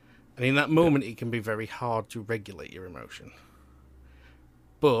 And in that moment, it can be very hard to regulate your emotion.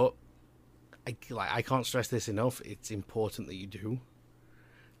 But I can't stress this enough. It's important that you do,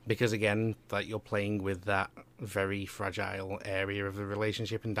 because again, like, you're playing with that very fragile area of the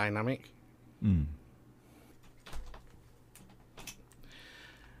relationship and dynamic.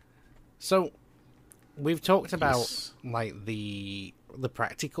 So, we've talked about like the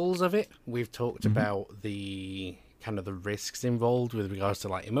practicals of it. We've talked about the kind of the risks involved with regards to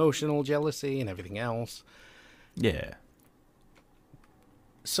like emotional jealousy and everything else. Yeah.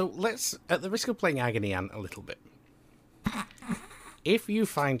 So let's, at the risk of playing Agony Aunt a little bit, if you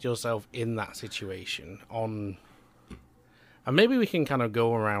find yourself in that situation and maybe we can kind of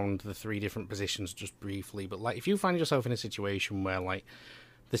go around the three different positions just briefly, but like, if you find yourself in a situation where like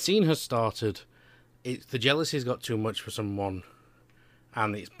the scene has started, the jealousy's got too much for someone,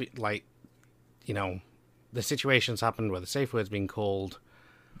 and it's like, the situation's happened where the safe word's been called.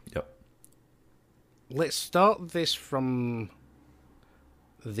 Yep. Let's start this from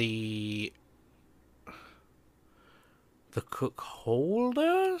the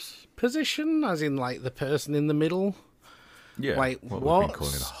cuckolder's position, as in like the person in the middle. Yeah, like what we've been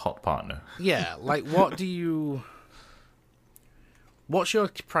calling a hot partner. Yeah, like what's your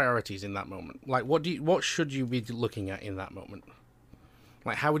priorities in that moment? Like what should you be looking at in that moment?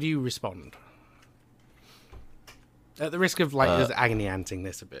 Like, how would you respond? At the risk of like just agony anting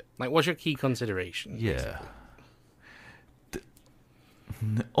this a bit, like, what's your key consideration? Yeah.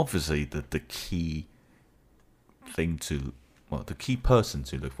 Obviously, the key thing the key person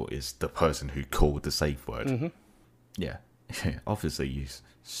to look for is the person who called the safe word. Yeah. Obviously, you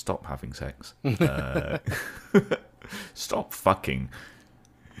stop having sex. Stop fucking.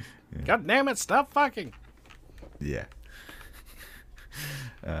 Yeah. God damn it, stop fucking. Yeah.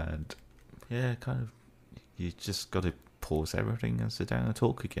 And kind of, you just got to pause everything and sit down and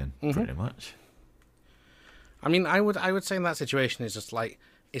talk again, pretty much. I mean, I would say in that situation is just like,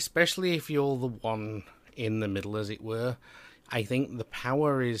 especially if you're the one in the middle, as it were, I think the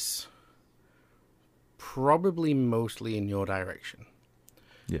power is probably mostly in your direction.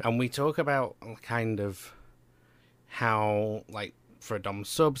 Yeah. And we talk about kind of how, like, for a dom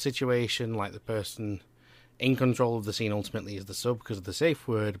sub situation, like, the person in control of the scene ultimately is the sub because of the safe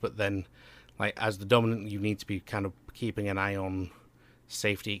word, but then, like, as the dominant, you need to be kind of keeping an eye on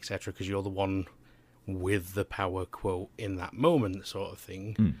safety, etc., because you're the one with the power, quote, in that moment, sort of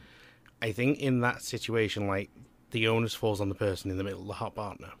thing. I think in that situation, like, the onus falls on the person in the middle, the hot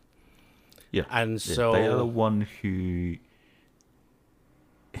partner. Yeah. And so they are the one who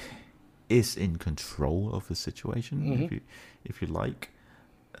is in control of the situation, if you like.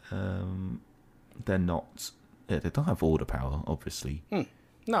 They're not. They don't have all the power, obviously.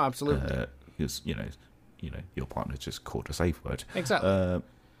 No, absolutely. Because your partner just called a safe word. Exactly.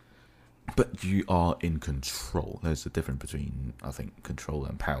 But you are in control. There's a difference between, I think, control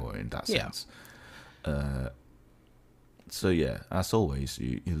and power in that sense. So yeah, as always,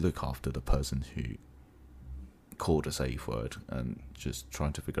 you look after the person who called a safe word and just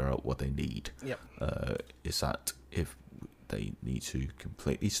trying to figure out what they need. Is that if they need to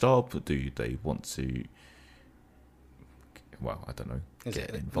completely stop? Do they want to? Well, I don't know. Is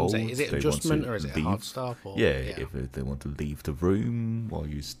it adjustment or is it a hard stop? Or, if they want to leave the room while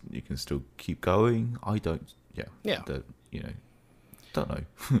you can still keep going. I don't. Don't know.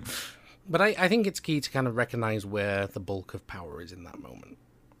 But I think it's key to kind of recognize where the bulk of power is in that moment.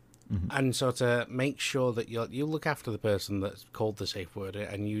 And sort of make sure that you look after the person that's called the safe word,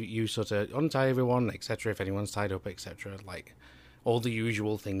 and you sort of untie everyone, etc. If anyone's tied up, etc. Like all the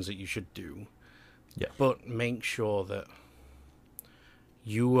usual things that you should do. Yeah. But make sure that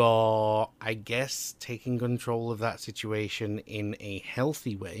you are, I guess, taking control of that situation in a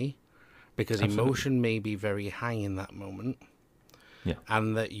healthy way, because emotion may be very high in that moment. Yeah.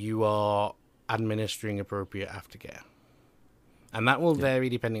 And that you are administering appropriate aftercare. And that will vary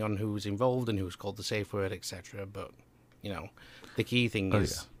depending on who's involved and who's called the safe word, etc. But, the key thing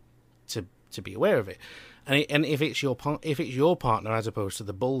is to be aware of it. And if it's your partner as opposed to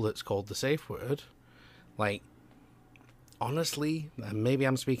the bull that's called the safe word, like, honestly, and maybe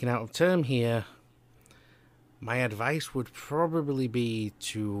I'm speaking out of term here, my advice would probably be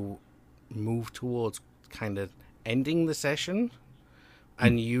to move towards kind of ending the session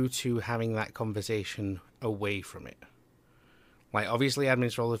and you two having that conversation away from it. Like, obviously,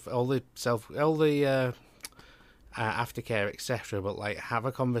 administer all the aftercare, etc. But like, have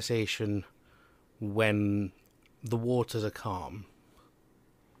a conversation when the waters are calm,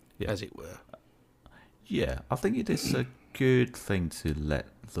 as it were. Yeah, I think it is a good thing to let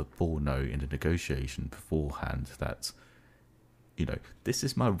the bull know in the negotiation beforehand that, this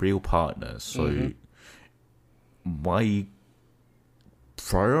is my real partner, so my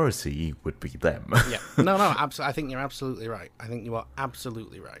priority would be them. No, absolutely. I think you're absolutely right. I think you are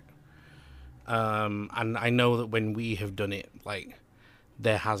absolutely right. And I know that when we have done it, like,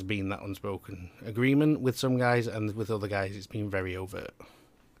 there has been that unspoken agreement with some guys, and with other guys, it's been very overt.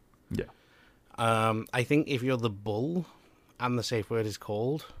 Yeah. I think if you're the bull and the safe word is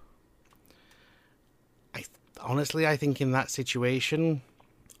called, honestly, I think in that situation,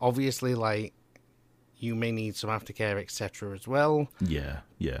 obviously, like, you may need some aftercare, etc. as well. Yeah.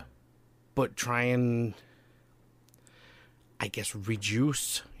 But try and, I guess,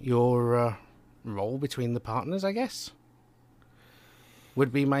 reduce your role between the partners, I guess,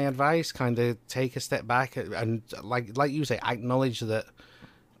 would be my advice. Kind of take a step back and, like you say, acknowledge that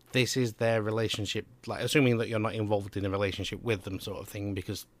this is their relationship, like, assuming that you're not involved in a relationship with them, sort of thing,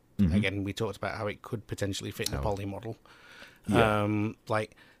 because, again, we talked about how it could potentially fit in a poly model. Yeah.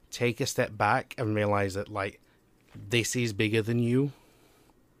 Like, take a step back and realize that, like, this is bigger than you.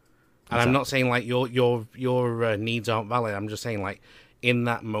 And I'm not saying, like, your needs aren't valid. I'm just saying, like, in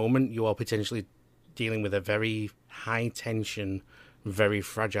that moment, you are potentially dealing with a very high tension, very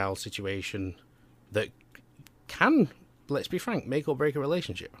fragile situation that can, let's be frank, make or break a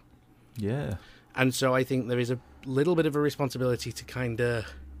relationship. Yeah. And so I think there is a little bit of a responsibility to kind of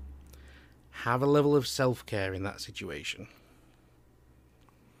have a level of self-care in that situation.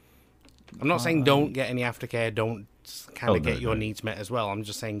 I'm not saying don't get any aftercare, don't kind of get your needs met as well. I'm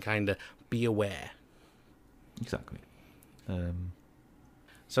just saying kind of be aware. Exactly.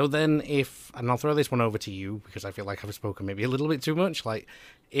 So then and I'll throw this one over to you because I feel like I've spoken maybe a little bit too much. Like,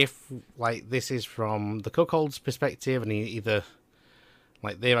 if, like, this is from the cuckold's perspective and he either,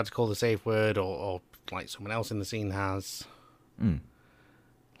 like, they've had to call the safe word or like, someone else in the scene has.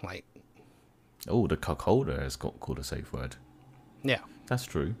 Like. Oh, the cuckolder has called a safe word. Yeah. That's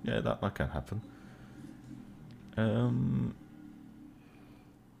true. Yeah, that can happen.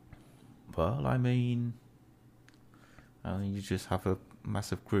 Well, I mean, you just have a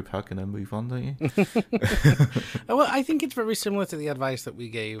massive group hug and then move on, don't you? Well, I think it's very similar to the advice that we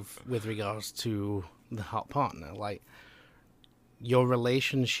gave with regards to the hot partner. Like, your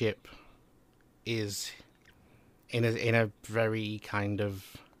relationship is in a very kind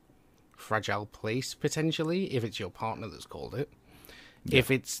of fragile place, potentially, if it's your partner that's called it. Yeah.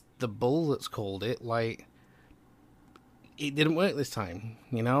 If it's the bull that's called it, like, it didn't work this time,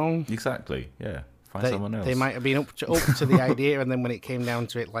 Exactly, yeah. Find someone else. They might have been up to the idea, and then when it came down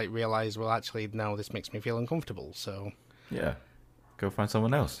to it, like, realised, well, actually, no, this makes me feel uncomfortable, so... Yeah. Go find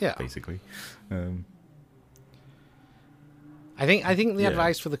someone else, basically. I think the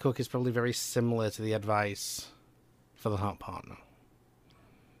advice for the cook is probably very similar to the advice for the hot partner.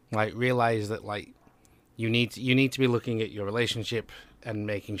 Like, realise that, like, you need to be looking at your relationship and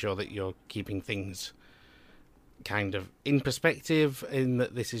making sure that you're keeping things kind of in perspective, in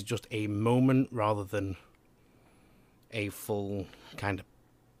that this is just a moment rather than a full kind of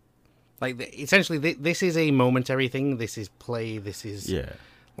like essentially this is a momentary thing. This is play. This is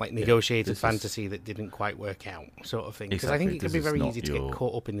like negotiated fantasy that didn't quite work out, sort of thing. Because I think it can be very easy to get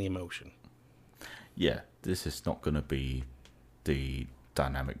caught up in the emotion. Yeah, this is not going to be the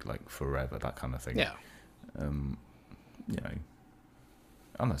dynamic like forever, that kind of thing. Yeah. You know,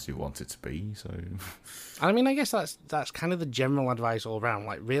 unless you want it to be. So, I mean, I guess that's kind of the general advice all around.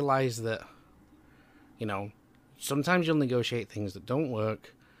 Like, realize that, you know, sometimes you'll negotiate things that don't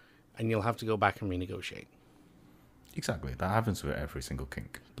work, and you'll have to go back and renegotiate. Exactly, that happens with every single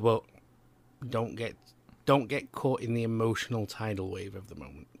kink. But don't get caught in the emotional tidal wave of the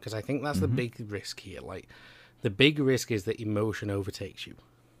moment, because I think that's the big risk here. Like, the big risk is that emotion overtakes you.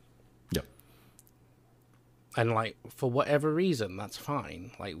 Yep. And, like, for whatever reason, that's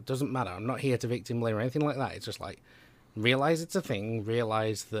fine. Like, it doesn't matter. I'm not here to victim blame or anything like that. It's just, like, realize it's a thing.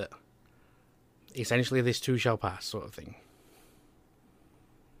 Realize that essentially this too shall pass, sort of thing.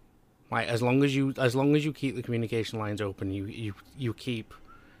 Like, as long as you keep the communication lines open, you keep,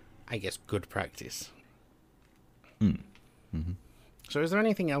 I guess, good practice. Mm-hmm. So is there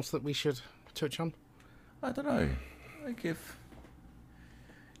anything else that we should touch on? I don't know. Like,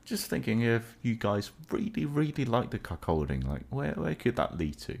 just thinking, if you guys really, really like the cuckolding, like, where could that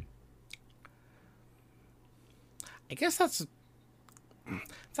lead to? I guess that's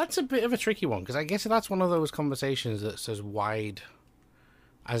a bit of a tricky one, because I guess that's one of those conversations that's as wide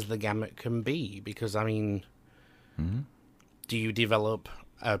as the gamut can be. Because, I mean, do you develop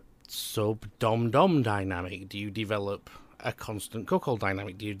a sub-dom-dom dynamic? Do you develop a constant cuckold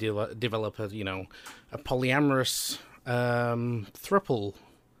dynamic? Do you develop a polyamorous thruple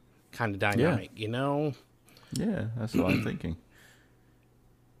kind of dynamic, you know? Yeah, that's what I'm thinking.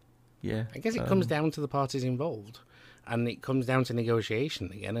 Yeah. I guess it comes down to the parties involved, and it comes down to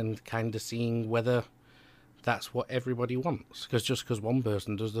negotiation again, and kind of seeing whether that's what everybody wants. Because just because one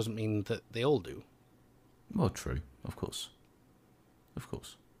person doesn't mean that they all do. Well, true, of course. Of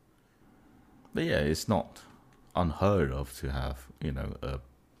course. But yeah, it's not unheard of to have, you know, a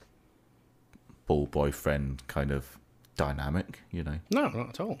ball boyfriend kind of dynamic, you know. No, not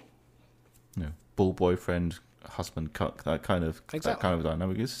at all. You know, ball boyfriend, husband cuck, that kind of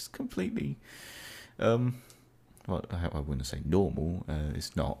dynamic is completely well, I wouldn't say normal.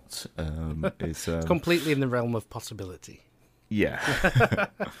 It's not. It's completely in the realm of possibility. Yeah.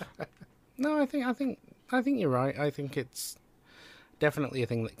 No, I think you're right. I think it's definitely a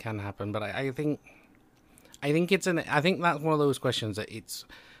thing that can happen, but I think that's one of those questions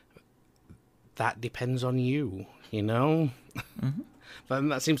that depends on you, you know.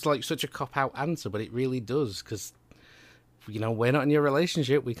 And that seems like such a cop-out answer, but it really does, because, you know, we're not in your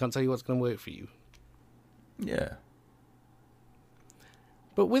relationship. We can't tell you what's going to work for you. Yeah.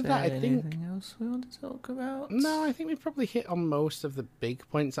 But with that, I think... anything else we want to talk about? No, I think we've probably hit on most of the big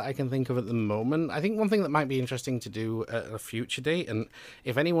points that I can think of at the moment. I think one thing that might be interesting to do at a future date, and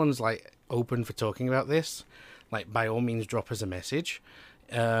if anyone's, like, open for talking about this, like, by all means drop us a message.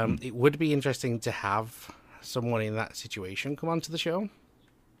 It would be interesting to have someone in that situation come onto the show.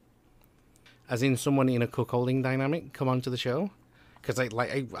 As in someone in a cuckolding dynamic come onto the show. Because I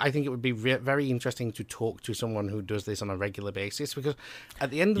think it would be very interesting to talk to someone who does this on a regular basis. Because at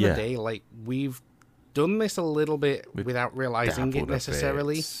the end of the day, like, we've done this a little bit without realizing it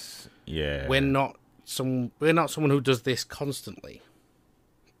necessarily. Yeah, we're not someone who does this constantly.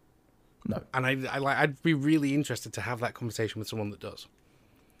 No, and I'd be really interested to have that conversation with someone that does.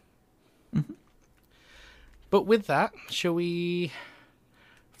 Mm-hmm. But with that, shall we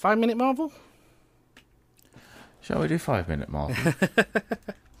 5-minute Marvel? Shall we do 5-minute Marvel?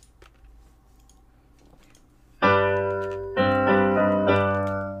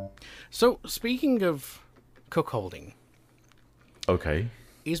 So, speaking of cuckolding. Okay.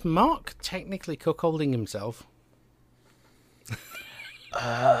 Is Mark technically cuckolding himself?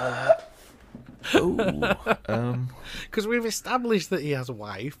 Because we've established that he has a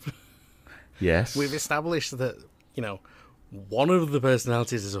wife. Yes. We've established that, you know, one of the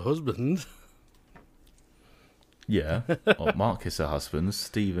personalities is a husband. Yeah. Well, Mark is her husband.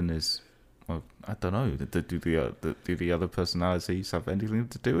 Stephen is... Well, I don't know. Do the other personalities have anything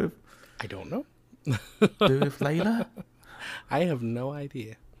to do with... I don't know. Do with Layla? I have no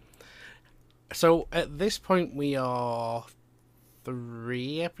idea. So, at this point, we are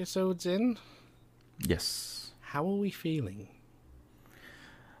 3 episodes in? Yes. How are we feeling?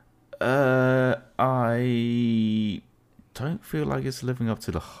 I don't feel like it's living up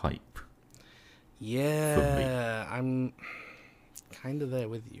to the hype. Yeah, I'm kind of there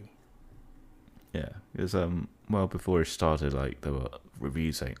with you. Yeah, because well, before it started, like there were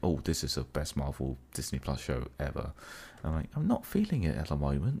reviews saying, "Oh, this is the best Marvel Disney Plus show ever." I'm like, I'm not feeling it at the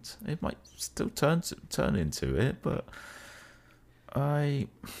moment. It might still turn into it, but I'm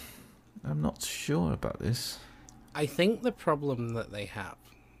not sure about this. I think the problem that they have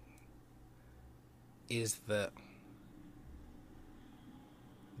is that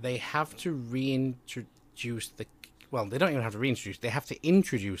they have to reintroduce the... Well, they don't even have to reintroduce. They have to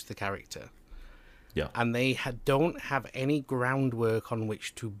introduce the character. Yeah. And they don't have any groundwork on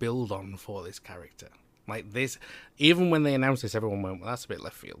which to build on for this character. Like this, even when they announced this, everyone went, well, that's a bit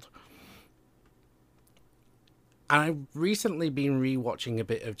left field. And I've recently been rewatching a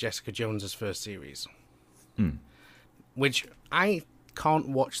bit of Jessica Jones's first series. Which I can't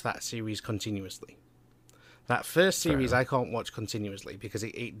watch that series continuously. That first series I can't watch continuously because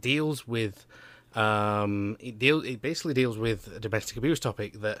it deals with it basically deals with a domestic abuse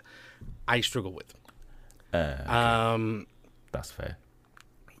topic that I struggle with. Okay. That's fair.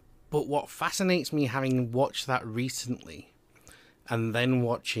 But what fascinates me, having watched that recently and then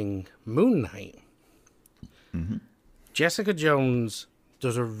watching Moon Knight, Jessica Jones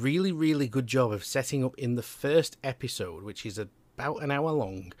does a really, really good job of setting up in the first episode, which is about an hour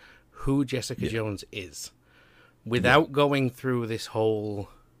long, who Jessica Jones is, without going through this whole,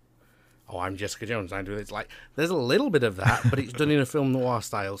 oh, I'm Jessica Jones, I do this. Like, there's a little bit of that, but it's done in a film noir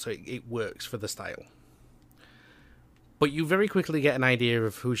style, so it works for the style. But you very quickly get an idea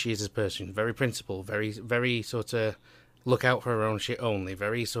of who she is as a person. Very principled, very, very sort of look out for her own shit only.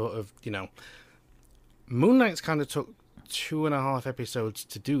 Very sort of, you know. Moon Knight's kind of took 2.5 episodes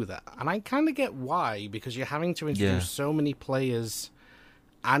to do that. And I kind of get why, because you're having to introduce so many players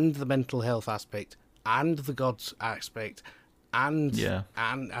and the mental health aspect and the gods aspect and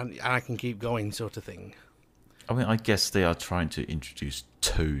I can keep going sort of thing. I mean, I guess they are trying to introduce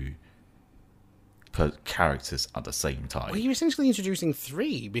two characters at the same time. Well, you're essentially introducing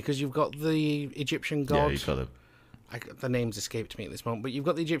 3 because you've got the Egyptian god. Yeah, you've got the names escaped me at this moment, but you've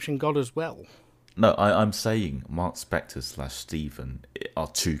got the Egyptian god as well. No, I'm saying Mark Spector / Stephen are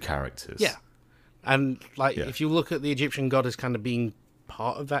 2 characters. Yeah. And, if you look at the Egyptian god as kind of being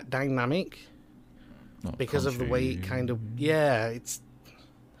part of that dynamic, because of the way it kind of... Yeah, it's...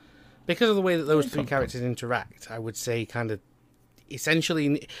 Because of the way that those 3 characters interact, I would say kind of...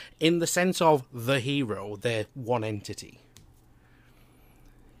 Essentially, in the sense of the hero, they're one entity.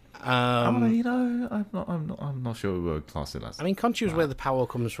 I'm not sure we would class it as. I mean, Khonshu is where the power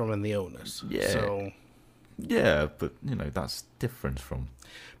comes from and the onus. Yeah. So... Yeah, but, that's different from...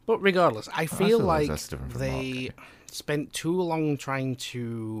 But regardless, I feel like they spent too long trying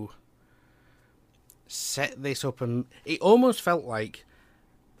to set this up, and it almost felt like,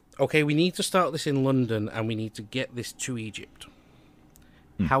 okay, we need to start this in London and we need to get this to Egypt.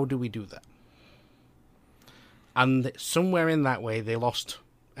 How do we do that? And somewhere in that way, they lost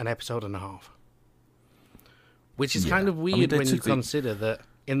an episode and a half. Which is kind of weird when you consider that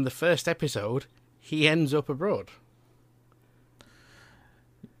in the first episode, he ends up abroad.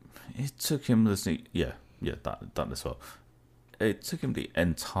 It took him that as well. It took him the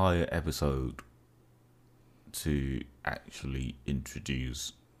entire episode to actually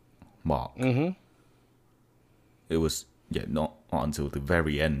introduce Mark. Mm-hmm. It was not until the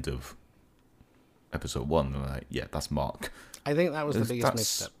very end of episode 1. Like, that's Mark. I think that was the biggest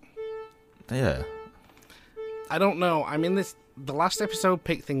misstep. Yeah. I don't know. I mean, the last episode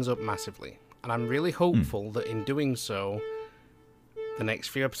picked things up massively, and I'm really hopeful that in doing so, the next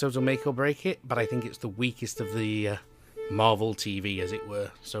few episodes will make or break it, but I think it's the weakest of the Marvel TV, as it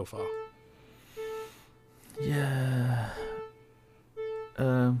were, so far. Yeah.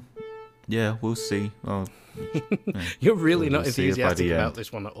 We'll see. Well, You're really not enthusiastic about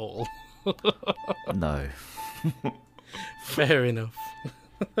this one at all. No. Fair enough.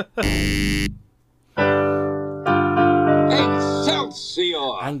 Excelsior!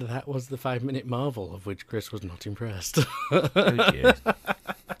 And that was the 5-minute Marvel, of which Chris was not impressed. Oh, yeah.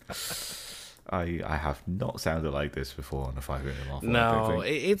 I have not sounded like this before on a 5-minute Marvel. No,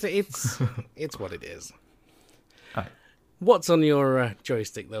 it's what it is. Right. What's on your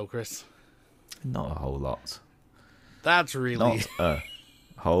joystick, though, Chris? Not a whole lot. That's really... Not a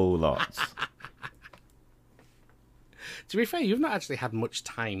whole lot. To be fair, you've not actually had much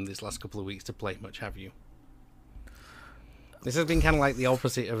time this last couple of weeks to play much, have you? This has been kind of like the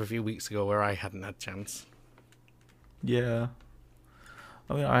opposite of a few weeks ago where I hadn't had chance. Yeah.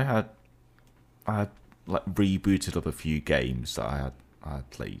 I mean, I had like rebooted up a few games that I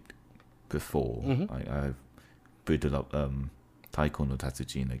had played before. Mm-hmm. I booted up Taiko no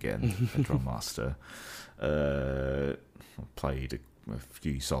Tatsujin again, a drum master. Played a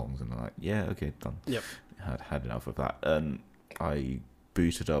few songs and I'm like, yeah, okay, done. Yep. Had enough of that. And I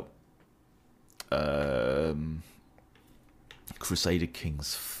booted up Crusader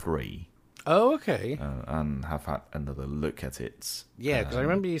Kings 3. Oh, okay. And have had another look at it. Yeah, because I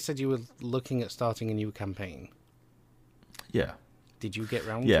remember you said you were looking at starting a new campaign. Yeah. Did you get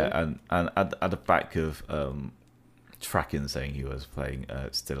round to it? Yeah, and at the back of Tracking saying he was playing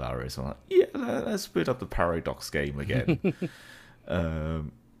Stellaris, I'm like, yeah, let's boot up the Paradox game again.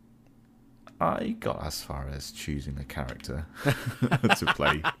 I got as far as choosing a character to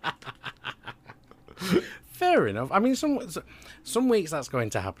play. Fair enough. I mean, some weeks that's going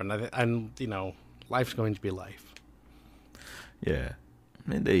to happen, and you know, life's going to be life. Yeah,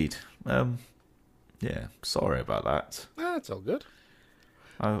 indeed. Yeah, sorry about that. That's all good.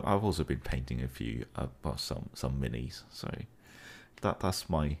 I've also been painting a few, some minis, so that's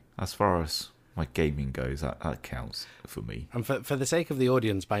my, as far as my gaming goes, that counts for me. And for the sake of the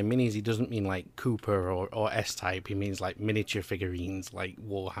audience, by minis he doesn't mean like Cooper or S-Type. He means like miniature figurines, like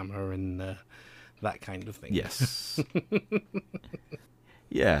Warhammer and that kind of thing. Yes.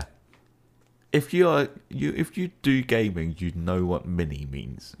 Yeah. If you do gaming, you know what mini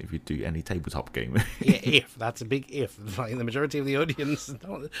means. If you do any tabletop gaming, Yeah, if that's a big if. Like the majority of the audience,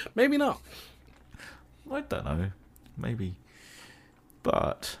 don't, maybe not. I don't know, maybe.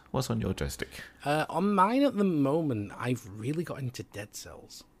 But what's on your joystick? On mine at the moment, I've really got into Dead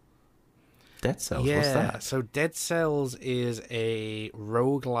Cells. Dead Cells. Yeah, What's that? so Dead Cells is a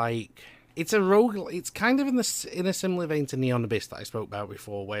roguelike. It's a rogue. It's kind of in a similar vein to Neon Abyss that I spoke about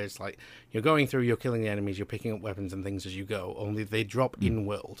before, where it's like you're going through, you're killing the enemies, you're picking up weapons and things as you go. Only they drop in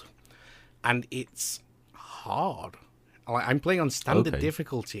world, and it's hard. Like, I'm playing on standard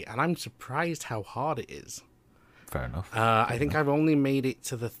difficulty, and I'm surprised how hard it is. Fair enough. I think I've only made it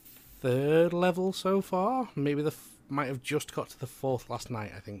to the 3rd level so far. Maybe might have just got to the 4th last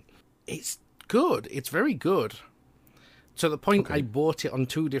night. I think it's good. It's very good. To the point I bought it on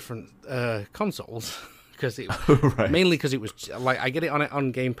 2 different consoles because it mainly because it was like I get it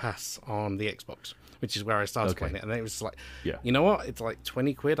on Game Pass on the Xbox, which is where I started playing it, and then it was like, you know what? It's like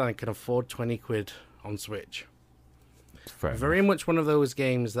 20 quid, and I can afford 20 quid on Switch. Very much one of those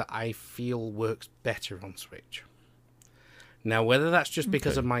games that I feel works better on Switch. Now, whether that's just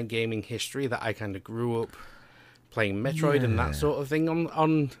because of my gaming history, that I kind of grew up playing Metroid and that sort of thing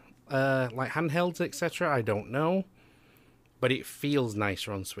on like handhelds, etc., I don't know. But it feels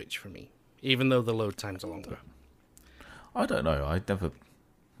nicer on Switch for me, even though the load times are longer. I don't know. I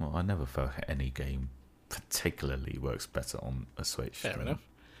never felt any game particularly works better on a Switch. Fair enough.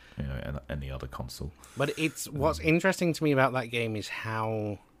 You know, any other console. But what's interesting to me about that game is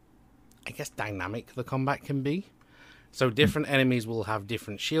how, I guess, dynamic the combat can be. So different enemies will have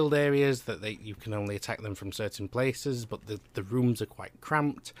different shield areas that you can only attack them from certain places, but the rooms are quite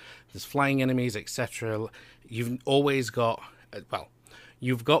cramped. There's flying enemies, etc. You've always got,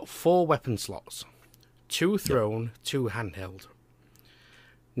 you've got 4 weapon slots. 2 thrown, 2 handheld.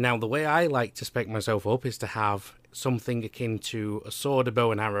 Now, the way I like to spec myself up is to have something akin to a sword, a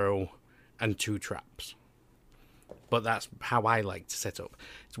bow and arrow, and 2 traps. But that's how I like to set up.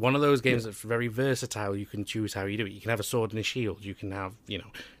 It's one of those games that's very versatile. You can choose how you do it. You can have a sword and a shield. You can have,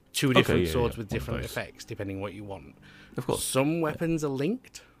 2 different swords with different effects, depending what you want. Of course. Some weapons are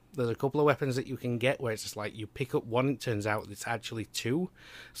linked. There's a couple of weapons that you can get where it's just like you pick up one, it turns out it's actually 2.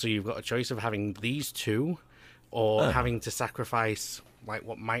 So you've got a choice of having these 2 or having to sacrifice like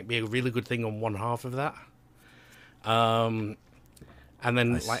what might be a really good thing on one half of that. And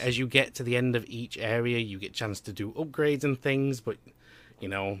then, like, as you get to the end of each area, you get a chance to do upgrades and things, but,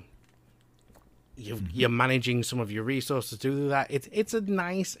 you're managing some of your resources to do that. It's a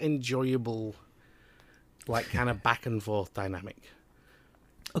nice, enjoyable, like, kind of back and forth dynamic.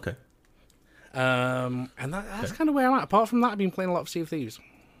 Okay. And that's kind of where I'm at. Apart from that, I've been playing a lot of Sea of Thieves.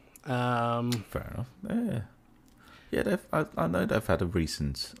 Fair enough. Yeah, I know they've had a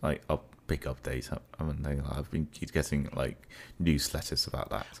recent, like, big update. Haven't they? I've been getting like newsletters about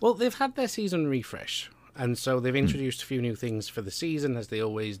that. Well, they've had their season refresh, and so they've introduced a few new things for the season, as they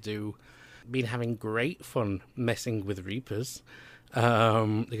always do. Been having great fun messing with Reapers,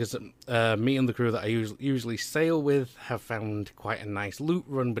 because me and the crew that I usually sail with have found quite a nice loot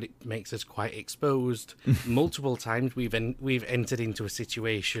run, but it makes us quite exposed. Multiple times we've entered into a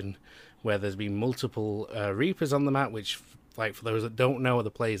situation where there's been multiple Reapers on the map, which, like, for those that don't know, are the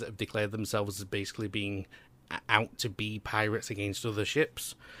players that have declared themselves as basically being out to be pirates against other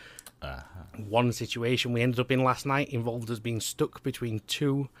ships. One situation we ended up in last night involved us being stuck between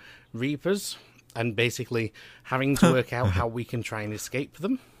 2 Reapers, and basically having to work out how we can try and escape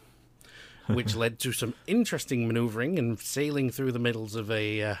them, which led to some interesting maneuvering and sailing through the middles of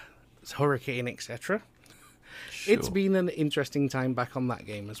a hurricane, etc. Sure. It's been an interesting time back on that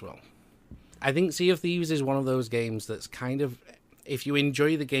game as well. I think Sea of Thieves is one of those games that's kind of, if you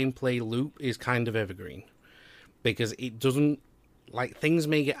enjoy the gameplay loop, is kind of evergreen. Because it doesn't, like, things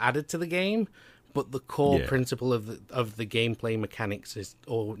may get added to the game, but the core principle of the gameplay mechanics is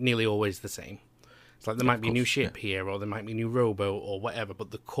nearly always the same. It's like there might be a new ship here, or there might be a new rowboat, or whatever,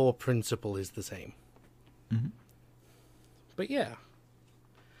 but the core principle is the same. Mm-hmm. But yeah,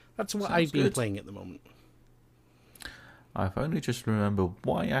 that's what I've been playing at the moment. I've only just remembered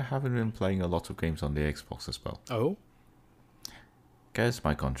why I haven't been playing a lot of games on the Xbox as well. Oh? Guess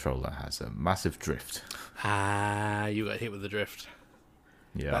my controller has a massive drift. You got hit with the drift.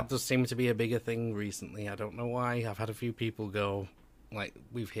 Yeah. That does seem to be a bigger thing recently. I don't know why. I've had a few people go, like,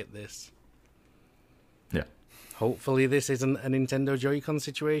 we've hit this. Yeah. Hopefully this isn't a Nintendo Joy-Con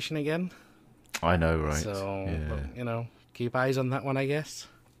situation again. I know, right? So, yeah. but, you know, keep eyes on that one, I guess.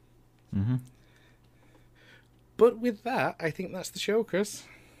 Mm-hmm. But with that, I think that's the show, Chris.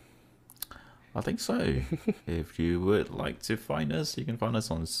 I think so. If you would like to find us, you can find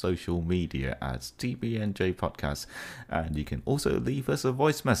us on social media as TBNJ Podcast. And you can also leave us a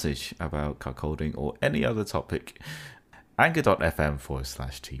voice message about cuckolding or any other topic.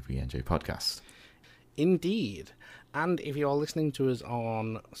 Anchor.fm/TBNJ Podcast. Indeed. And if you're listening to us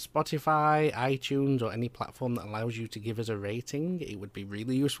on Spotify, iTunes, or any platform that allows you to give us a rating, it would be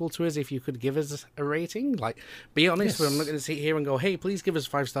really useful to us if you could give us a rating. Like, be honest, I'm not going to sit here and go, hey, please give us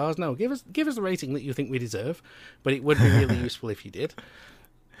 5 stars. No, give us the rating that you think we deserve. But it would be really useful if you did.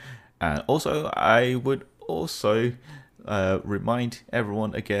 And also, I would also remind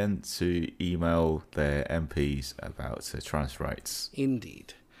everyone again to email their MPs about trans rights.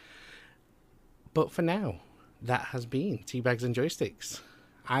 Indeed. But for now, that has been Teabags and Joysticks.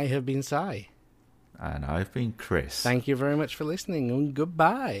 I have been Sai. And I've been Chris. Thank you very much for listening, and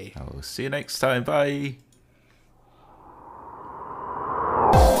goodbye. I will see you next time. Bye.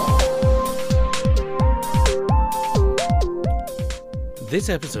 This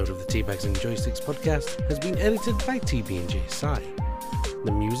episode of the Teabags and Joysticks podcast has been edited by TB&J Sai.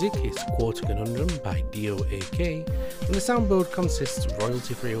 The music is Quarter Conundrum by DOAK, and the soundboard consists of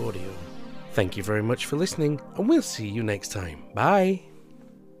royalty-free audio. Thank you very much for listening, and we'll see you next time. Bye!